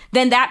have,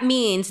 then that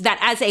means that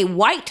as a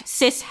white,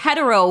 cis,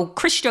 hetero,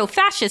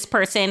 Christo-fascist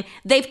person,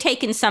 they've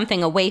taken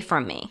something away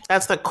from me.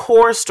 That's the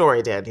core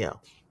story,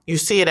 Danielle. You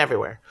see it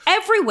everywhere.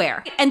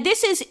 Everywhere. And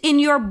this is in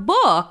your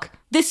book,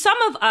 The Sum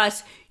of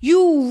Us,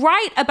 you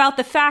write about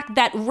the fact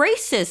that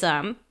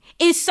racism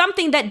is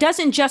something that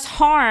doesn't just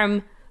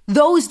harm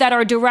those that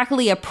are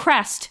directly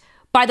oppressed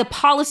by the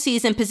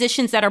policies and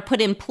positions that are put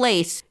in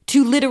place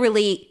to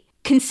literally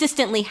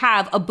consistently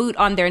have a boot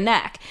on their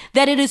neck,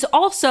 that it is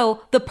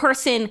also the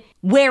person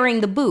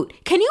wearing the boot.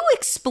 Can you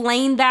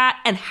explain that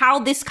and how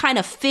this kind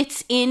of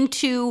fits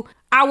into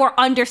our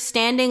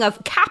understanding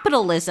of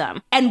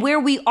capitalism and where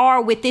we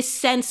are with this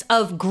sense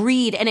of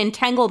greed and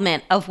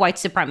entanglement of white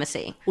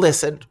supremacy?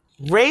 Listen,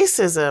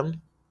 racism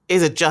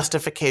is a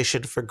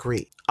justification for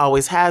greed.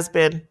 Always has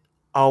been,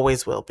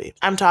 always will be.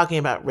 I'm talking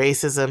about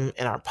racism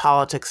in our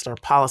politics and our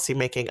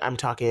policymaking. I'm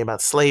talking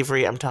about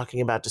slavery. I'm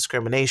talking about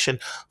discrimination.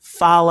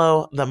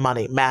 Follow the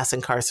money, mass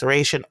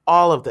incarceration,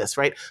 all of this,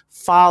 right?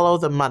 Follow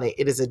the money.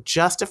 It is a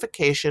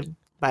justification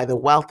by the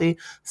wealthy,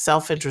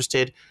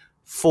 self-interested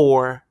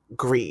for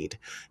greed.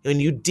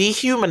 When you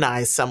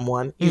dehumanize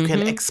someone, you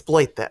can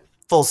exploit them,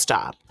 full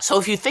stop. So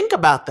if you think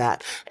about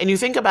that and you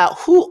think about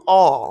who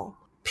all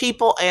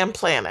people and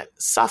planet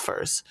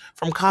suffers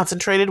from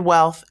concentrated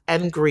wealth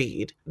and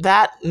greed,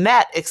 that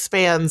net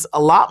expands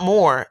a lot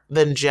more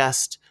than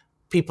just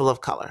people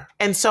of color.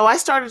 And so I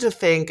started to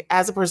think,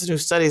 as a person who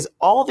studies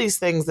all these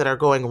things that are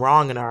going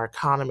wrong in our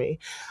economy,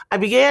 I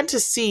began to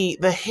see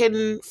the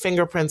hidden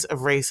fingerprints of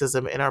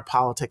racism in our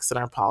politics and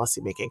our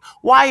policymaking.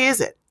 Why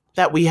is it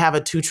that we have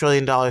a $2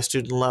 trillion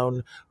student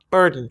loan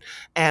burden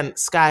and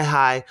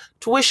sky-high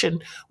tuition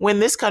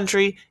when this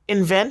country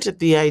invented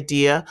the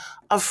idea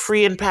of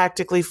free and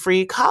practically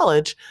free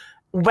college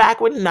back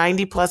when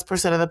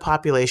 90+% of the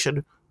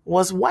population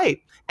was white?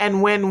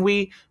 And when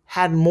we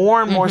had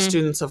more and more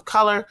students of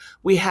color,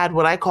 we had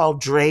what I call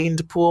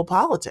drained pool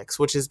politics,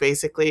 which is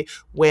basically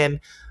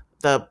when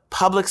the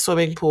public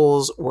swimming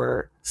pools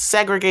were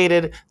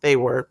segregated. They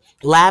were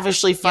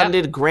lavishly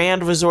funded,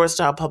 grand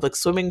resort-style public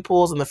swimming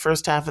pools in the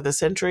first half of the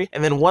century.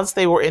 And then once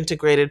they were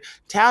integrated,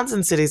 towns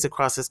and cities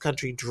across this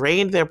country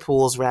drained their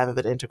pools rather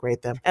than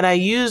integrate them. And I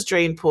use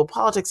drained pool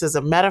politics as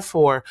a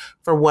metaphor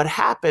for what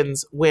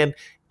happens when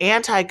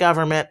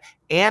anti-government,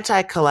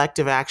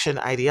 anti-collective action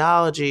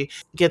ideology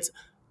gets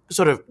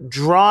sort of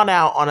drawn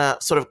out on a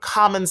sort of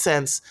common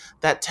sense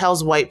that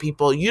tells white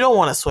people, you don't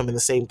want to swim in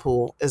the same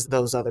pool as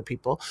those other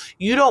people.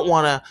 You don't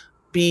want to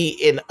be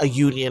in a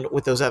union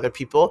with those other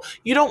people.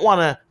 You don't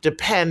want to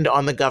depend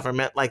on the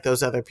government like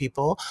those other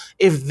people.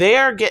 If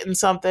they're getting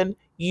something,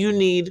 you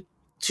need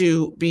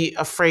to be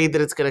afraid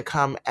that it's going to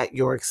come at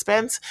your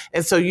expense.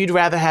 And so you'd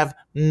rather have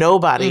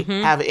nobody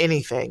have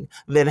anything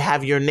than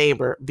have your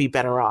neighbor be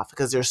better off,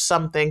 because there's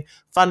something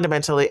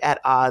fundamentally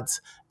at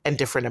odds and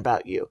different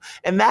about you.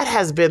 And that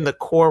has been the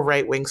core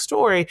right-wing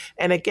story.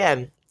 And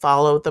again,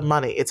 follow the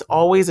money. It's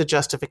always a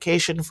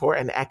justification for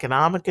an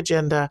economic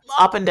agenda.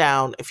 Up and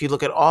down, if you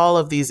look at all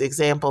of these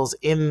examples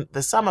in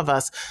The Sum of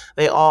Us,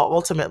 they all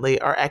ultimately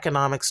are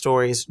economic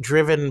stories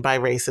driven by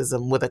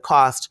racism with a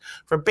cost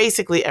for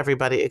basically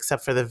everybody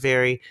except for the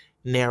very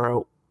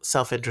narrow,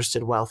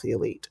 self-interested, wealthy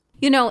elite.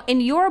 You know, in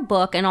your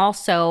book and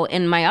also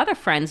in my other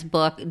friend's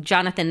book,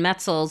 Jonathan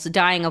Metzl's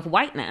Dying of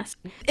Whiteness,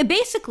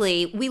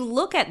 basically we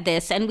look at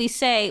this and we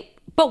say,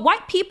 but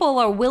white people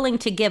are willing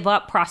to give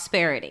up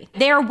prosperity.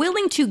 They are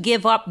willing to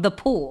give up the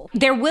pool.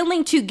 They're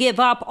willing to give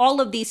up all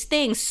of these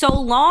things so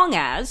long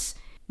as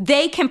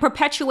they can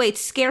perpetuate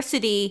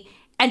scarcity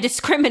and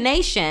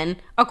discrimination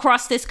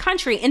across this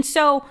country. And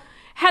so,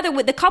 Heather,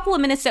 with the couple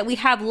of minutes that we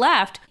have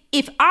left,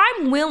 if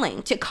I'm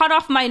willing to cut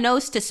off my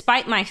nose to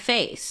spite my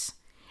face,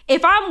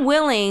 if I'm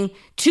willing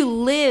to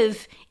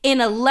live in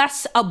a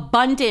less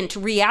abundant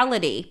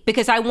reality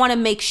because I want to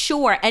make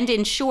sure and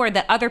ensure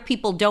that other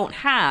people don't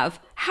have,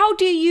 how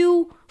do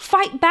you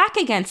fight back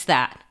against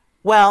that?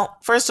 Well,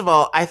 first of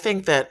all, I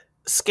think that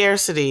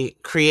scarcity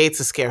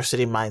creates a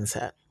scarcity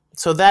mindset.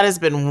 So that has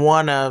been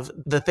one of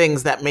the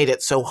things that made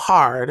it so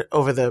hard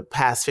over the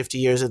past 50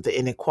 years of the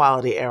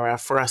inequality era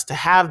for us to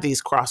have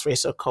these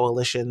cross-racial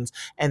coalitions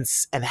and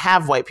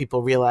have white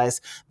people realize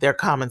their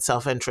common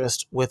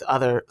self-interest with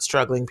other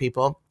struggling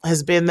people,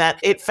 has been that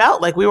it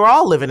felt like we were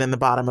all living in the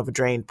bottom of a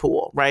drained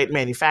pool, right?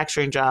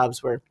 Manufacturing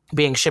jobs were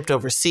being shipped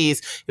overseas.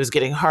 It was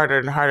getting harder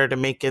and harder to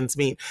make ends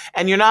meet.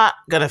 And you're not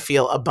going to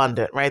feel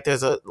abundant, right?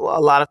 There's a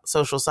lot of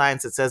social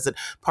science that says that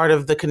part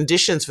of the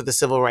conditions for the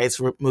civil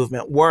rights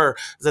movement were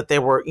that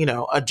there were,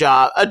 a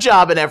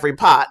job in every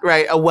pot,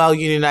 right? A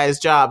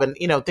well-unionized job. And,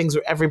 things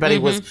where everybody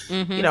was,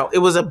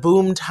 it was a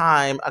boom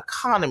time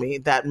economy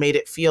that made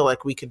it feel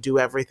like we could do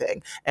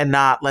everything and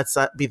not let's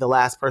be the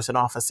last person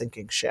off a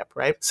sinking ship,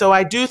 right? So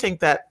I do think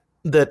that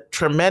the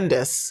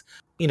tremendous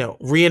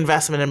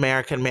reinvestment in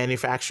American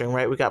manufacturing,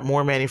 right? We got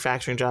more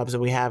manufacturing jobs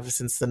than we have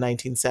since the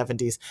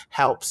 1970s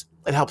helps.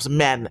 It helps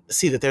men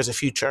see that there's a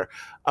future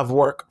of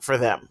work for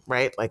them,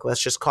 right? Like,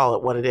 let's just call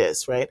it what it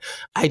is, right?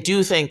 I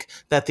do think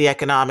that the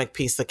economic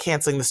piece, the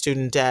canceling the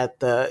student debt,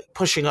 the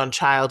pushing on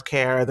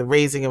childcare, the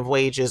raising of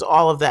wages,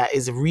 all of that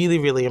is really,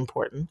 really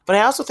important. But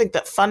I also think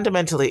that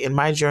fundamentally in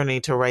my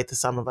journey to write The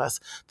Sum of Us,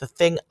 the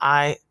thing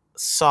I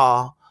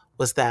saw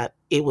was that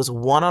it was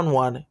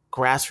one-on-one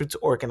grassroots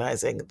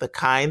organizing, the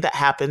kind that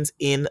happens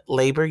in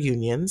labor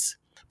unions,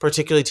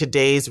 particularly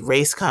today's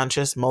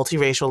race-conscious,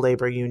 multiracial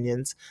labor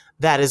unions.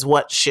 That is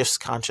what shifts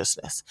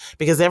consciousness.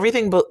 Because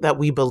everything that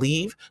we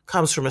believe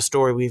comes from a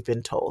story we've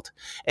been told.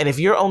 And if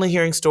you're only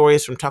hearing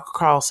stories from Tucker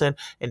Carlson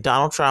and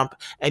Donald Trump,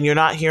 and you're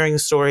not hearing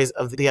stories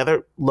of the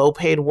other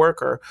low-paid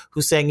worker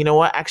who's saying, you know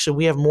what, actually,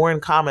 we have more in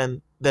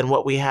common than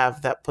what we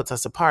have that puts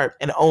us apart,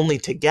 and only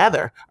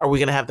together are we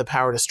going to have the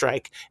power to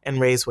strike and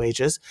raise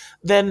wages,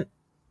 then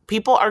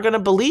people are going to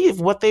believe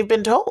what they've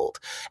been told.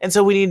 And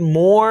so we need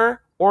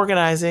more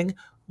organizing,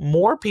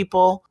 more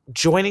people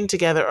joining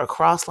together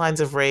across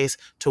lines of race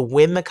to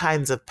win the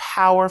kinds of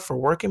power for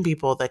working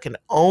people that can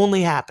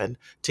only happen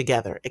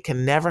together. It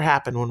can never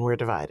happen when we're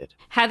divided.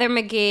 Heather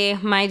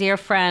McGhee, my dear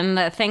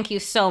friend, thank you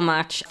so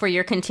much for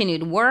your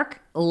continued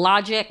work,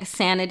 logic,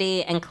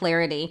 sanity, and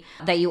clarity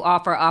that you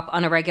offer up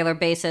on a regular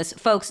basis.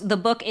 Folks, the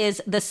book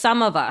is The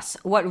Sum of Us,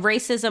 What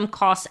Racism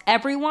Costs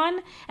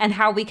Everyone and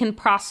How We Can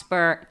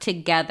Prosper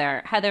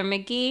Together. Heather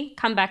McGhee,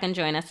 come back and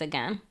join us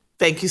again.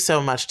 Thank you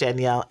so much,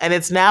 Danielle. And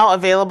it's now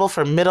available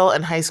for middle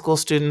and high school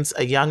students,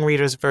 a young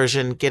reader's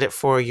version. Get it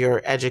for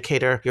your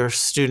educator, your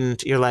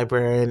student, your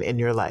librarian in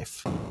your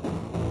life.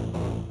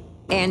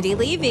 Andy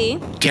Levy.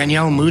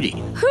 Danielle Moody.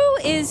 Who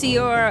is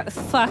your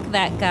fuck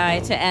that guy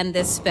to end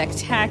this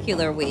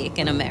spectacular week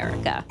in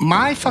America?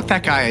 My fuck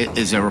that guy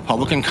is a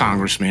Republican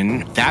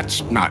congressman.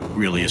 That's not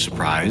really a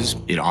surprise.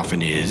 It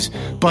often is.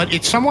 But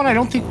it's someone I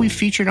don't think we've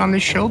featured on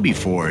this show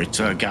before.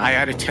 It's a guy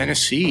out of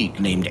Tennessee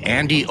named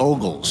Andy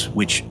Ogles,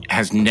 which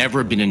has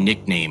never been a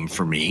nickname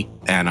for me.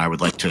 And I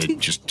would like to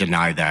just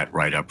deny that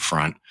right up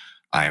front.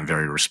 I am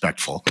very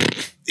respectful.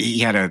 He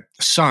had a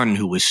son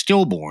who was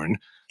stillborn,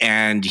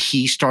 and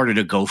he started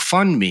a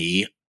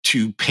GoFundMe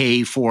to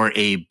pay for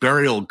a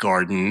burial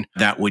garden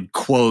that would,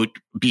 quote,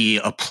 be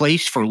a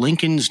place for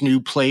Lincoln's new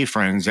play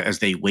friends as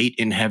they wait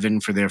in heaven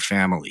for their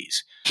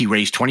families. He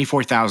raised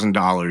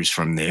 $24,000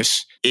 from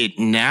this. It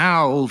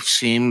now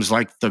seems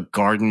like the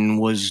garden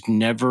was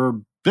never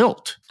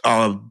built.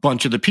 A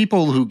bunch of the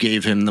people who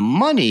gave him the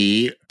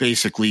money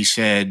basically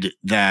said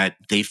that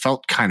they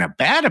felt kind of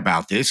bad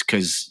about this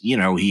because,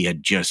 he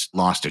had just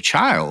lost a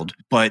child,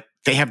 but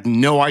they have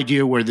no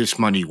idea where this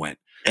money went.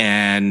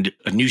 And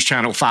a News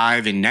Channel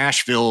 5 in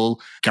Nashville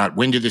got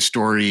wind of this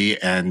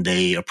story, and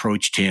they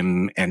approached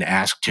him and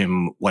asked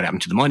him what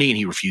happened to the money, and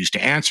he refused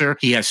to answer.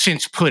 He has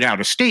since put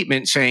out a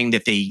statement saying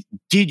that they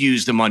did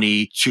use the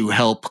money to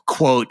help,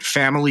 quote,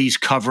 families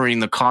covering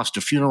the cost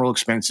of funeral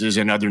expenses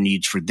and other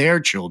needs for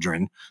their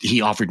children.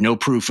 He offered no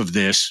proof of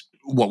this.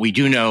 What we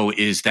do know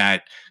is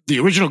that the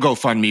original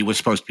GoFundMe was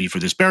supposed to be for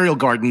this burial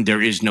garden.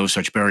 There is no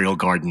such burial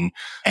garden,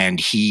 and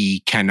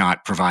he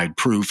cannot provide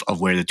proof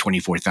of where the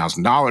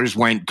 $24,000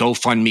 went.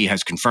 GoFundMe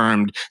has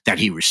confirmed that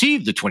he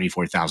received the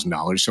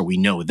 $24,000, so we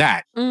know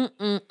that.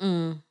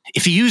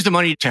 If he used the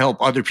money to help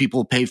other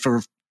people pay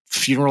for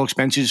funeral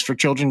expenses for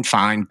children,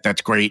 fine.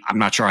 That's great. I'm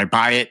not sure I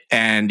buy it.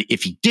 And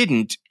if he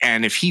didn't,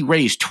 and if he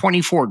raised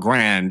 24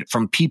 grand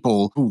from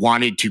people who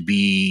wanted to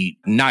be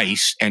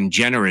nice and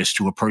generous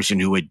to a person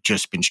who had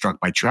just been struck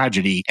by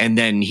tragedy, and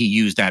then he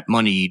used that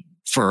money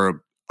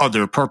for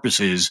other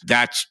purposes,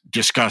 that's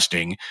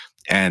disgusting.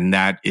 And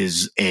that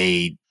is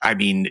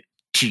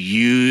to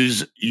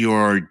use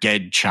your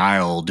dead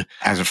child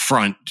as a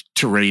front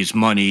to raise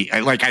money,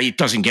 it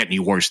doesn't get any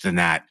worse than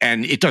that.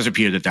 And it does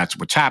appear that that's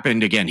what's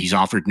happened. Again, he's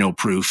offered no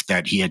proof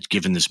that he had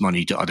given this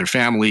money to other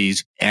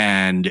families.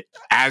 And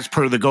as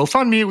per the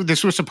GoFundMe,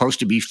 this was supposed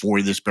to be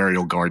for this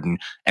burial garden,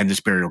 and this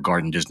burial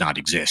garden does not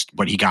exist,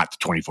 but he got the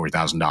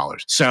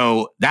 $24,000.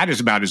 So that is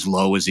about as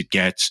low as it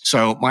gets.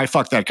 So my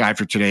fuck that guy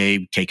for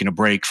today, taking a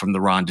break from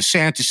the Ron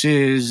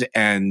DeSantis's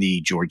and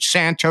the George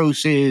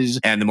Santos's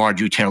and the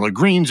Marjorie Taylor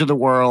Greens of the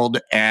world,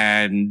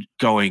 and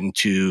going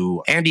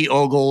to Andy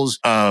Ogles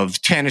of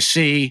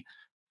Tennessee.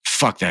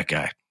 Fuck that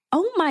guy.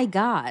 Oh my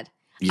God.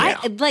 Yeah.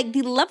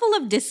 The level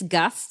of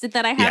disgust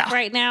that I have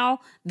right now,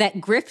 that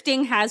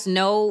grifting has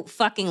no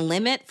fucking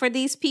limit for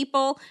these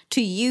people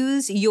to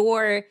use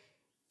your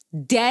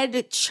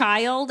dead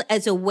child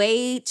as a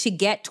way to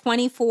get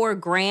 24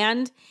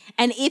 grand.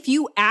 And if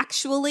you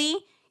actually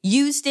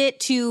used it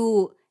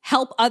to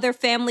help other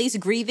families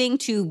grieving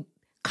to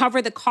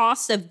cover the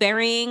costs of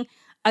burying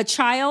a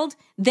child,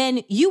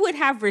 then you would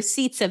have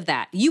receipts of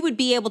that. You would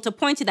be able to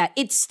point to that.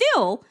 It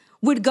still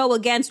would go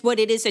against what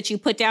it is that you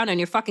put down on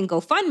your fucking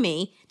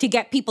GoFundMe to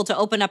get people to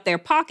open up their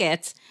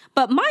pockets.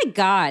 But my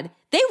God,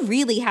 they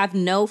really have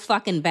no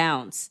fucking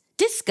bounds.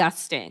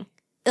 Disgusting.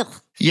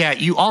 Ugh. Yeah,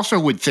 you also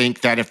would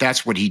think that if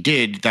that's what he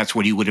did, that's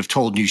what he would have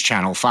told News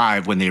Channel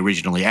 5 when they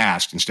originally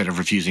asked, instead of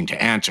refusing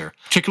to answer.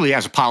 Particularly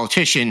as a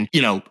politician,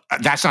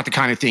 that's not the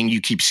kind of thing you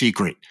keep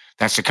secret.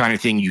 That's the kind of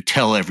thing you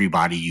tell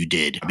everybody you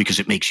did because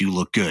it makes you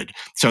look good.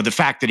 So the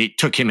fact that it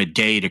took him a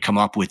day to come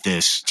up with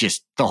this,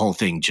 just the whole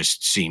thing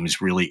just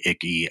seems really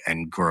icky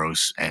and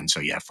gross. And so,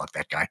 yeah, fuck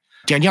that guy.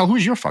 Danielle,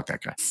 who's your fuck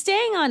that guy?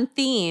 Staying on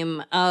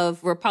theme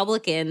of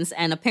Republicans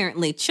and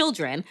apparently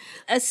children,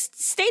 a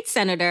state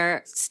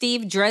senator,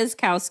 Steve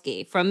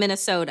Drazkowski from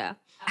Minnesota,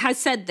 has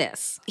said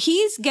this.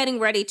 He's getting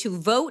ready to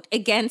vote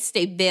against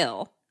a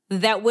bill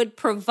that would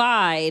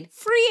provide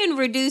free and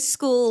reduced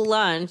school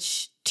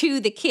lunch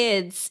to the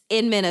kids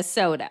in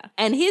Minnesota.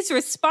 And his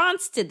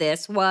response to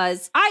this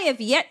was, I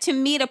have yet to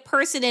meet a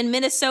person in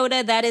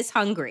Minnesota that is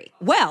hungry.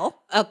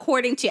 Well,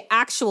 according to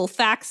actual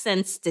facts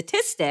and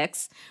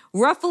statistics,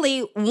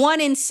 roughly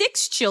 1 in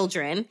 6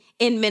 children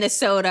in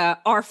Minnesota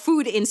are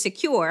food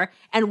insecure.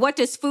 And what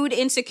does food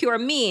insecure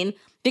mean?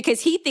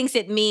 Because he thinks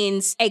it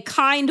means a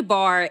kind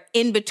bar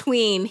in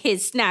between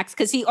his snacks.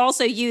 Because he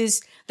also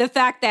used the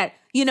fact that,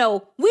 we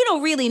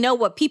don't really know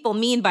what people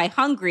mean by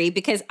hungry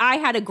because I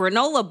had a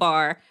granola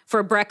bar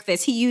for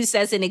breakfast. He used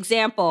as an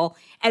example,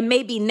 and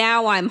maybe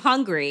now I'm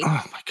hungry.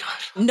 Oh, my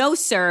God. No,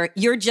 sir,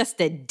 you're just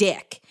a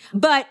dick.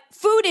 But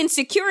food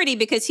insecurity,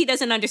 because he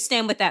doesn't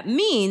understand what that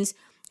means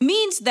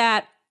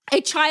that a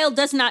child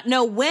does not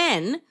know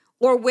when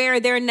or where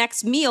their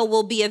next meal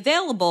will be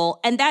available.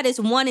 And that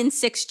is 1 in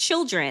 6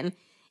 children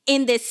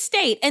in this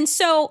state. And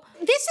so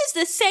this is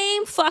the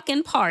same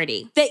fucking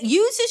party that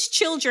uses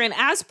children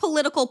as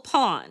political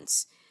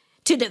pawns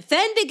to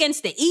defend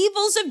against the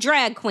evils of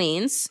drag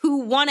queens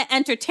who want to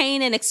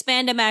entertain and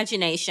expand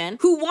imagination,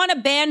 who want to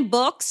ban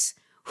books,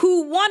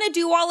 who want to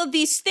do all of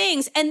these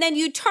things. And then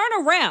you turn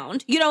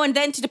around, and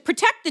then to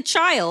protect the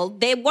child,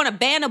 they want to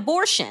ban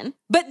abortion.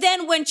 But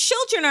then when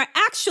children are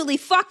actually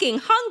fucking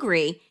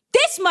hungry,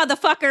 this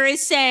motherfucker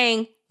is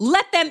saying,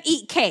 let them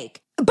eat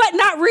cake, but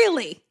not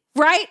really.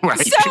 Right?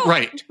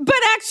 Right. But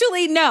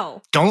actually,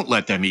 no. Don't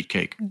let them eat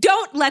cake.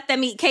 Don't let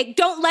them eat cake.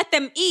 Don't let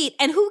them eat.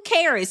 And who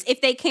cares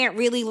if they can't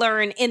really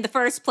learn in the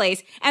first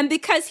place? And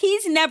because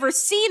he's never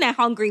seen a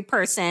hungry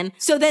person,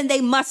 so then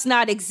they must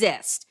not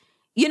exist.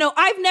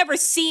 I've never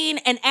seen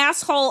an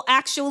asshole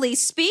actually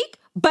speak,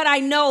 but I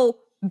know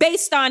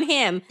based on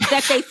him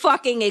that they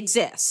fucking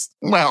exist.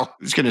 Well,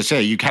 I was going to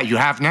say, you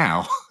have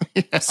now.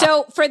 Yeah.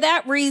 So for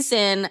that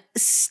reason,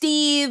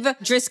 Steve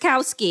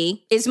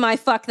Drazkowski is my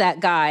fuck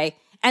that guy.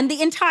 And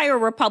the entire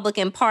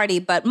Republican Party,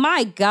 but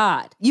my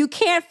God, you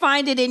can't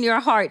find it in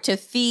your heart to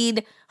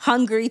feed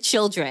hungry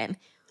children.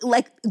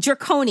 Like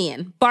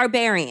draconian,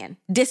 barbarian,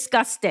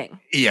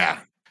 disgusting. Yeah.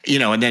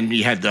 And then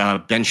you had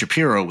Ben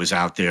Shapiro was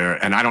out there,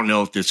 and I don't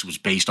know if this was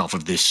based off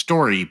of this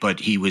story,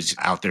 but he was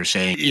out there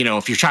saying,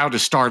 if your child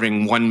is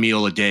starving, 1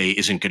 meal a day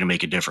isn't going to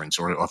make a difference,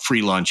 or a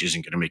free lunch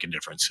isn't going to make a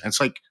difference. And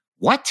it's like,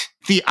 what?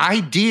 The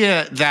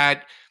idea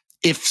that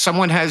if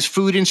someone has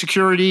food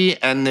insecurity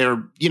and they're,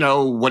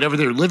 whatever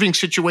their living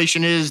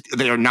situation is,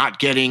 they are not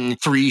getting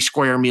 3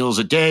 square meals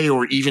a day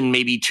or even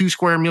maybe 2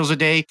 square meals a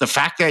day. The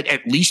fact that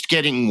at least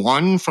getting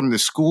 1 from the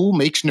school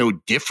makes no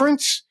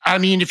difference. I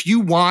mean, if you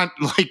want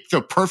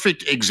the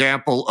perfect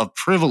example of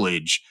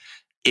privilege,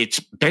 it's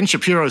Ben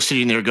Shapiro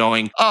sitting there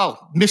going, oh,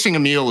 missing a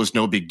meal is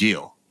no big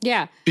deal.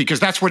 Yeah. Because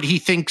that's what he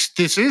thinks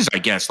this is, I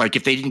guess.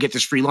 If they didn't get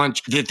this free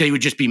lunch, that they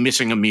would just be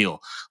missing a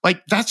meal.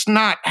 That's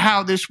not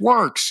how this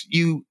works.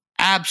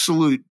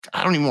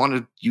 I don't even want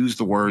to use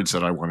the words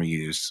that I want to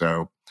use.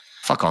 So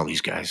fuck all these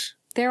guys.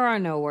 There are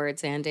no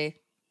words, Andy.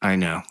 I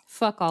know.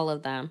 Fuck all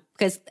of them.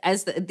 Because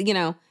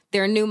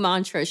their new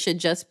mantra should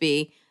just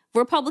be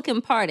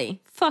Republican Party.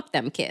 Fuck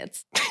them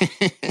kids.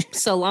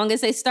 So long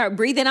as they start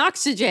breathing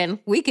oxygen,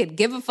 we could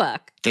give a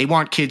fuck. They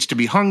want kids to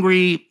be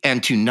hungry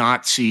and to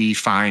not see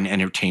fine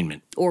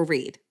entertainment. Or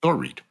read.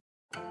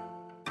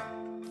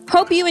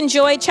 Hope you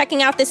enjoyed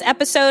checking out this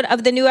episode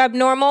of The New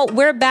Abnormal.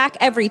 We're back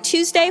every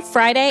Tuesday,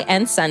 Friday,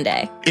 and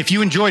Sunday. If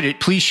you enjoyed it,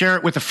 please share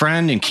it with a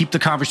friend and keep the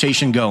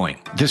conversation going.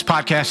 This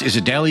podcast is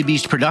a Daily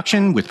Beast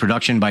production with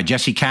production by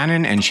Jesse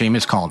Cannon and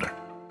Seamus Calder.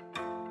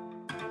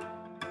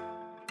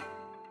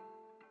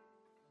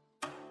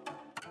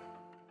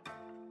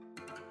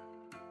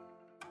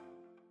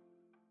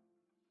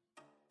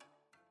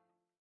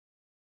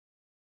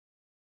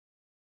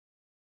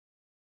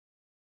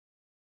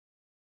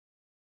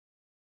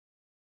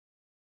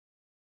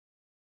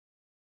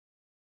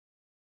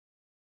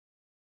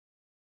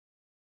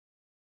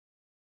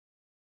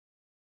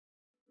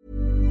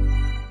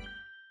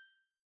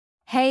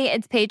 Hey,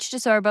 it's Paige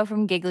DeSorbo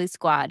from Giggly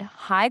Squad.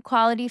 High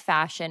quality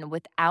fashion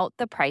without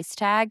the price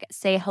tag.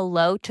 Say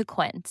hello to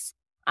Quince.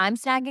 I'm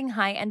snagging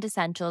high-end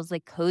essentials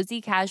like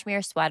cozy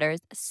cashmere sweaters,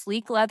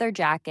 sleek leather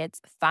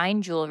jackets,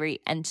 fine jewelry,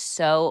 and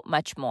so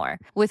much more.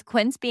 With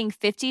Quince being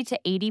 50 to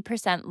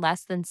 80%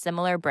 less than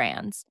similar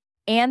brands.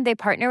 And they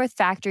partner with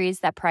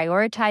factories that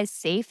prioritize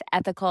safe,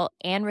 ethical,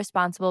 and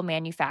responsible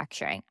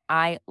manufacturing.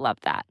 I love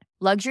that.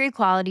 Luxury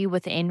quality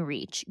within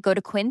reach. Go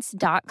to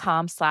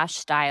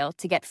quince.com/style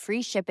to get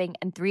free shipping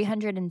and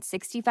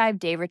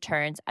 365-day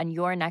returns on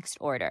your next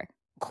order.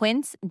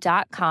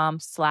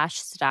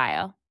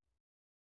 Quince.com/style.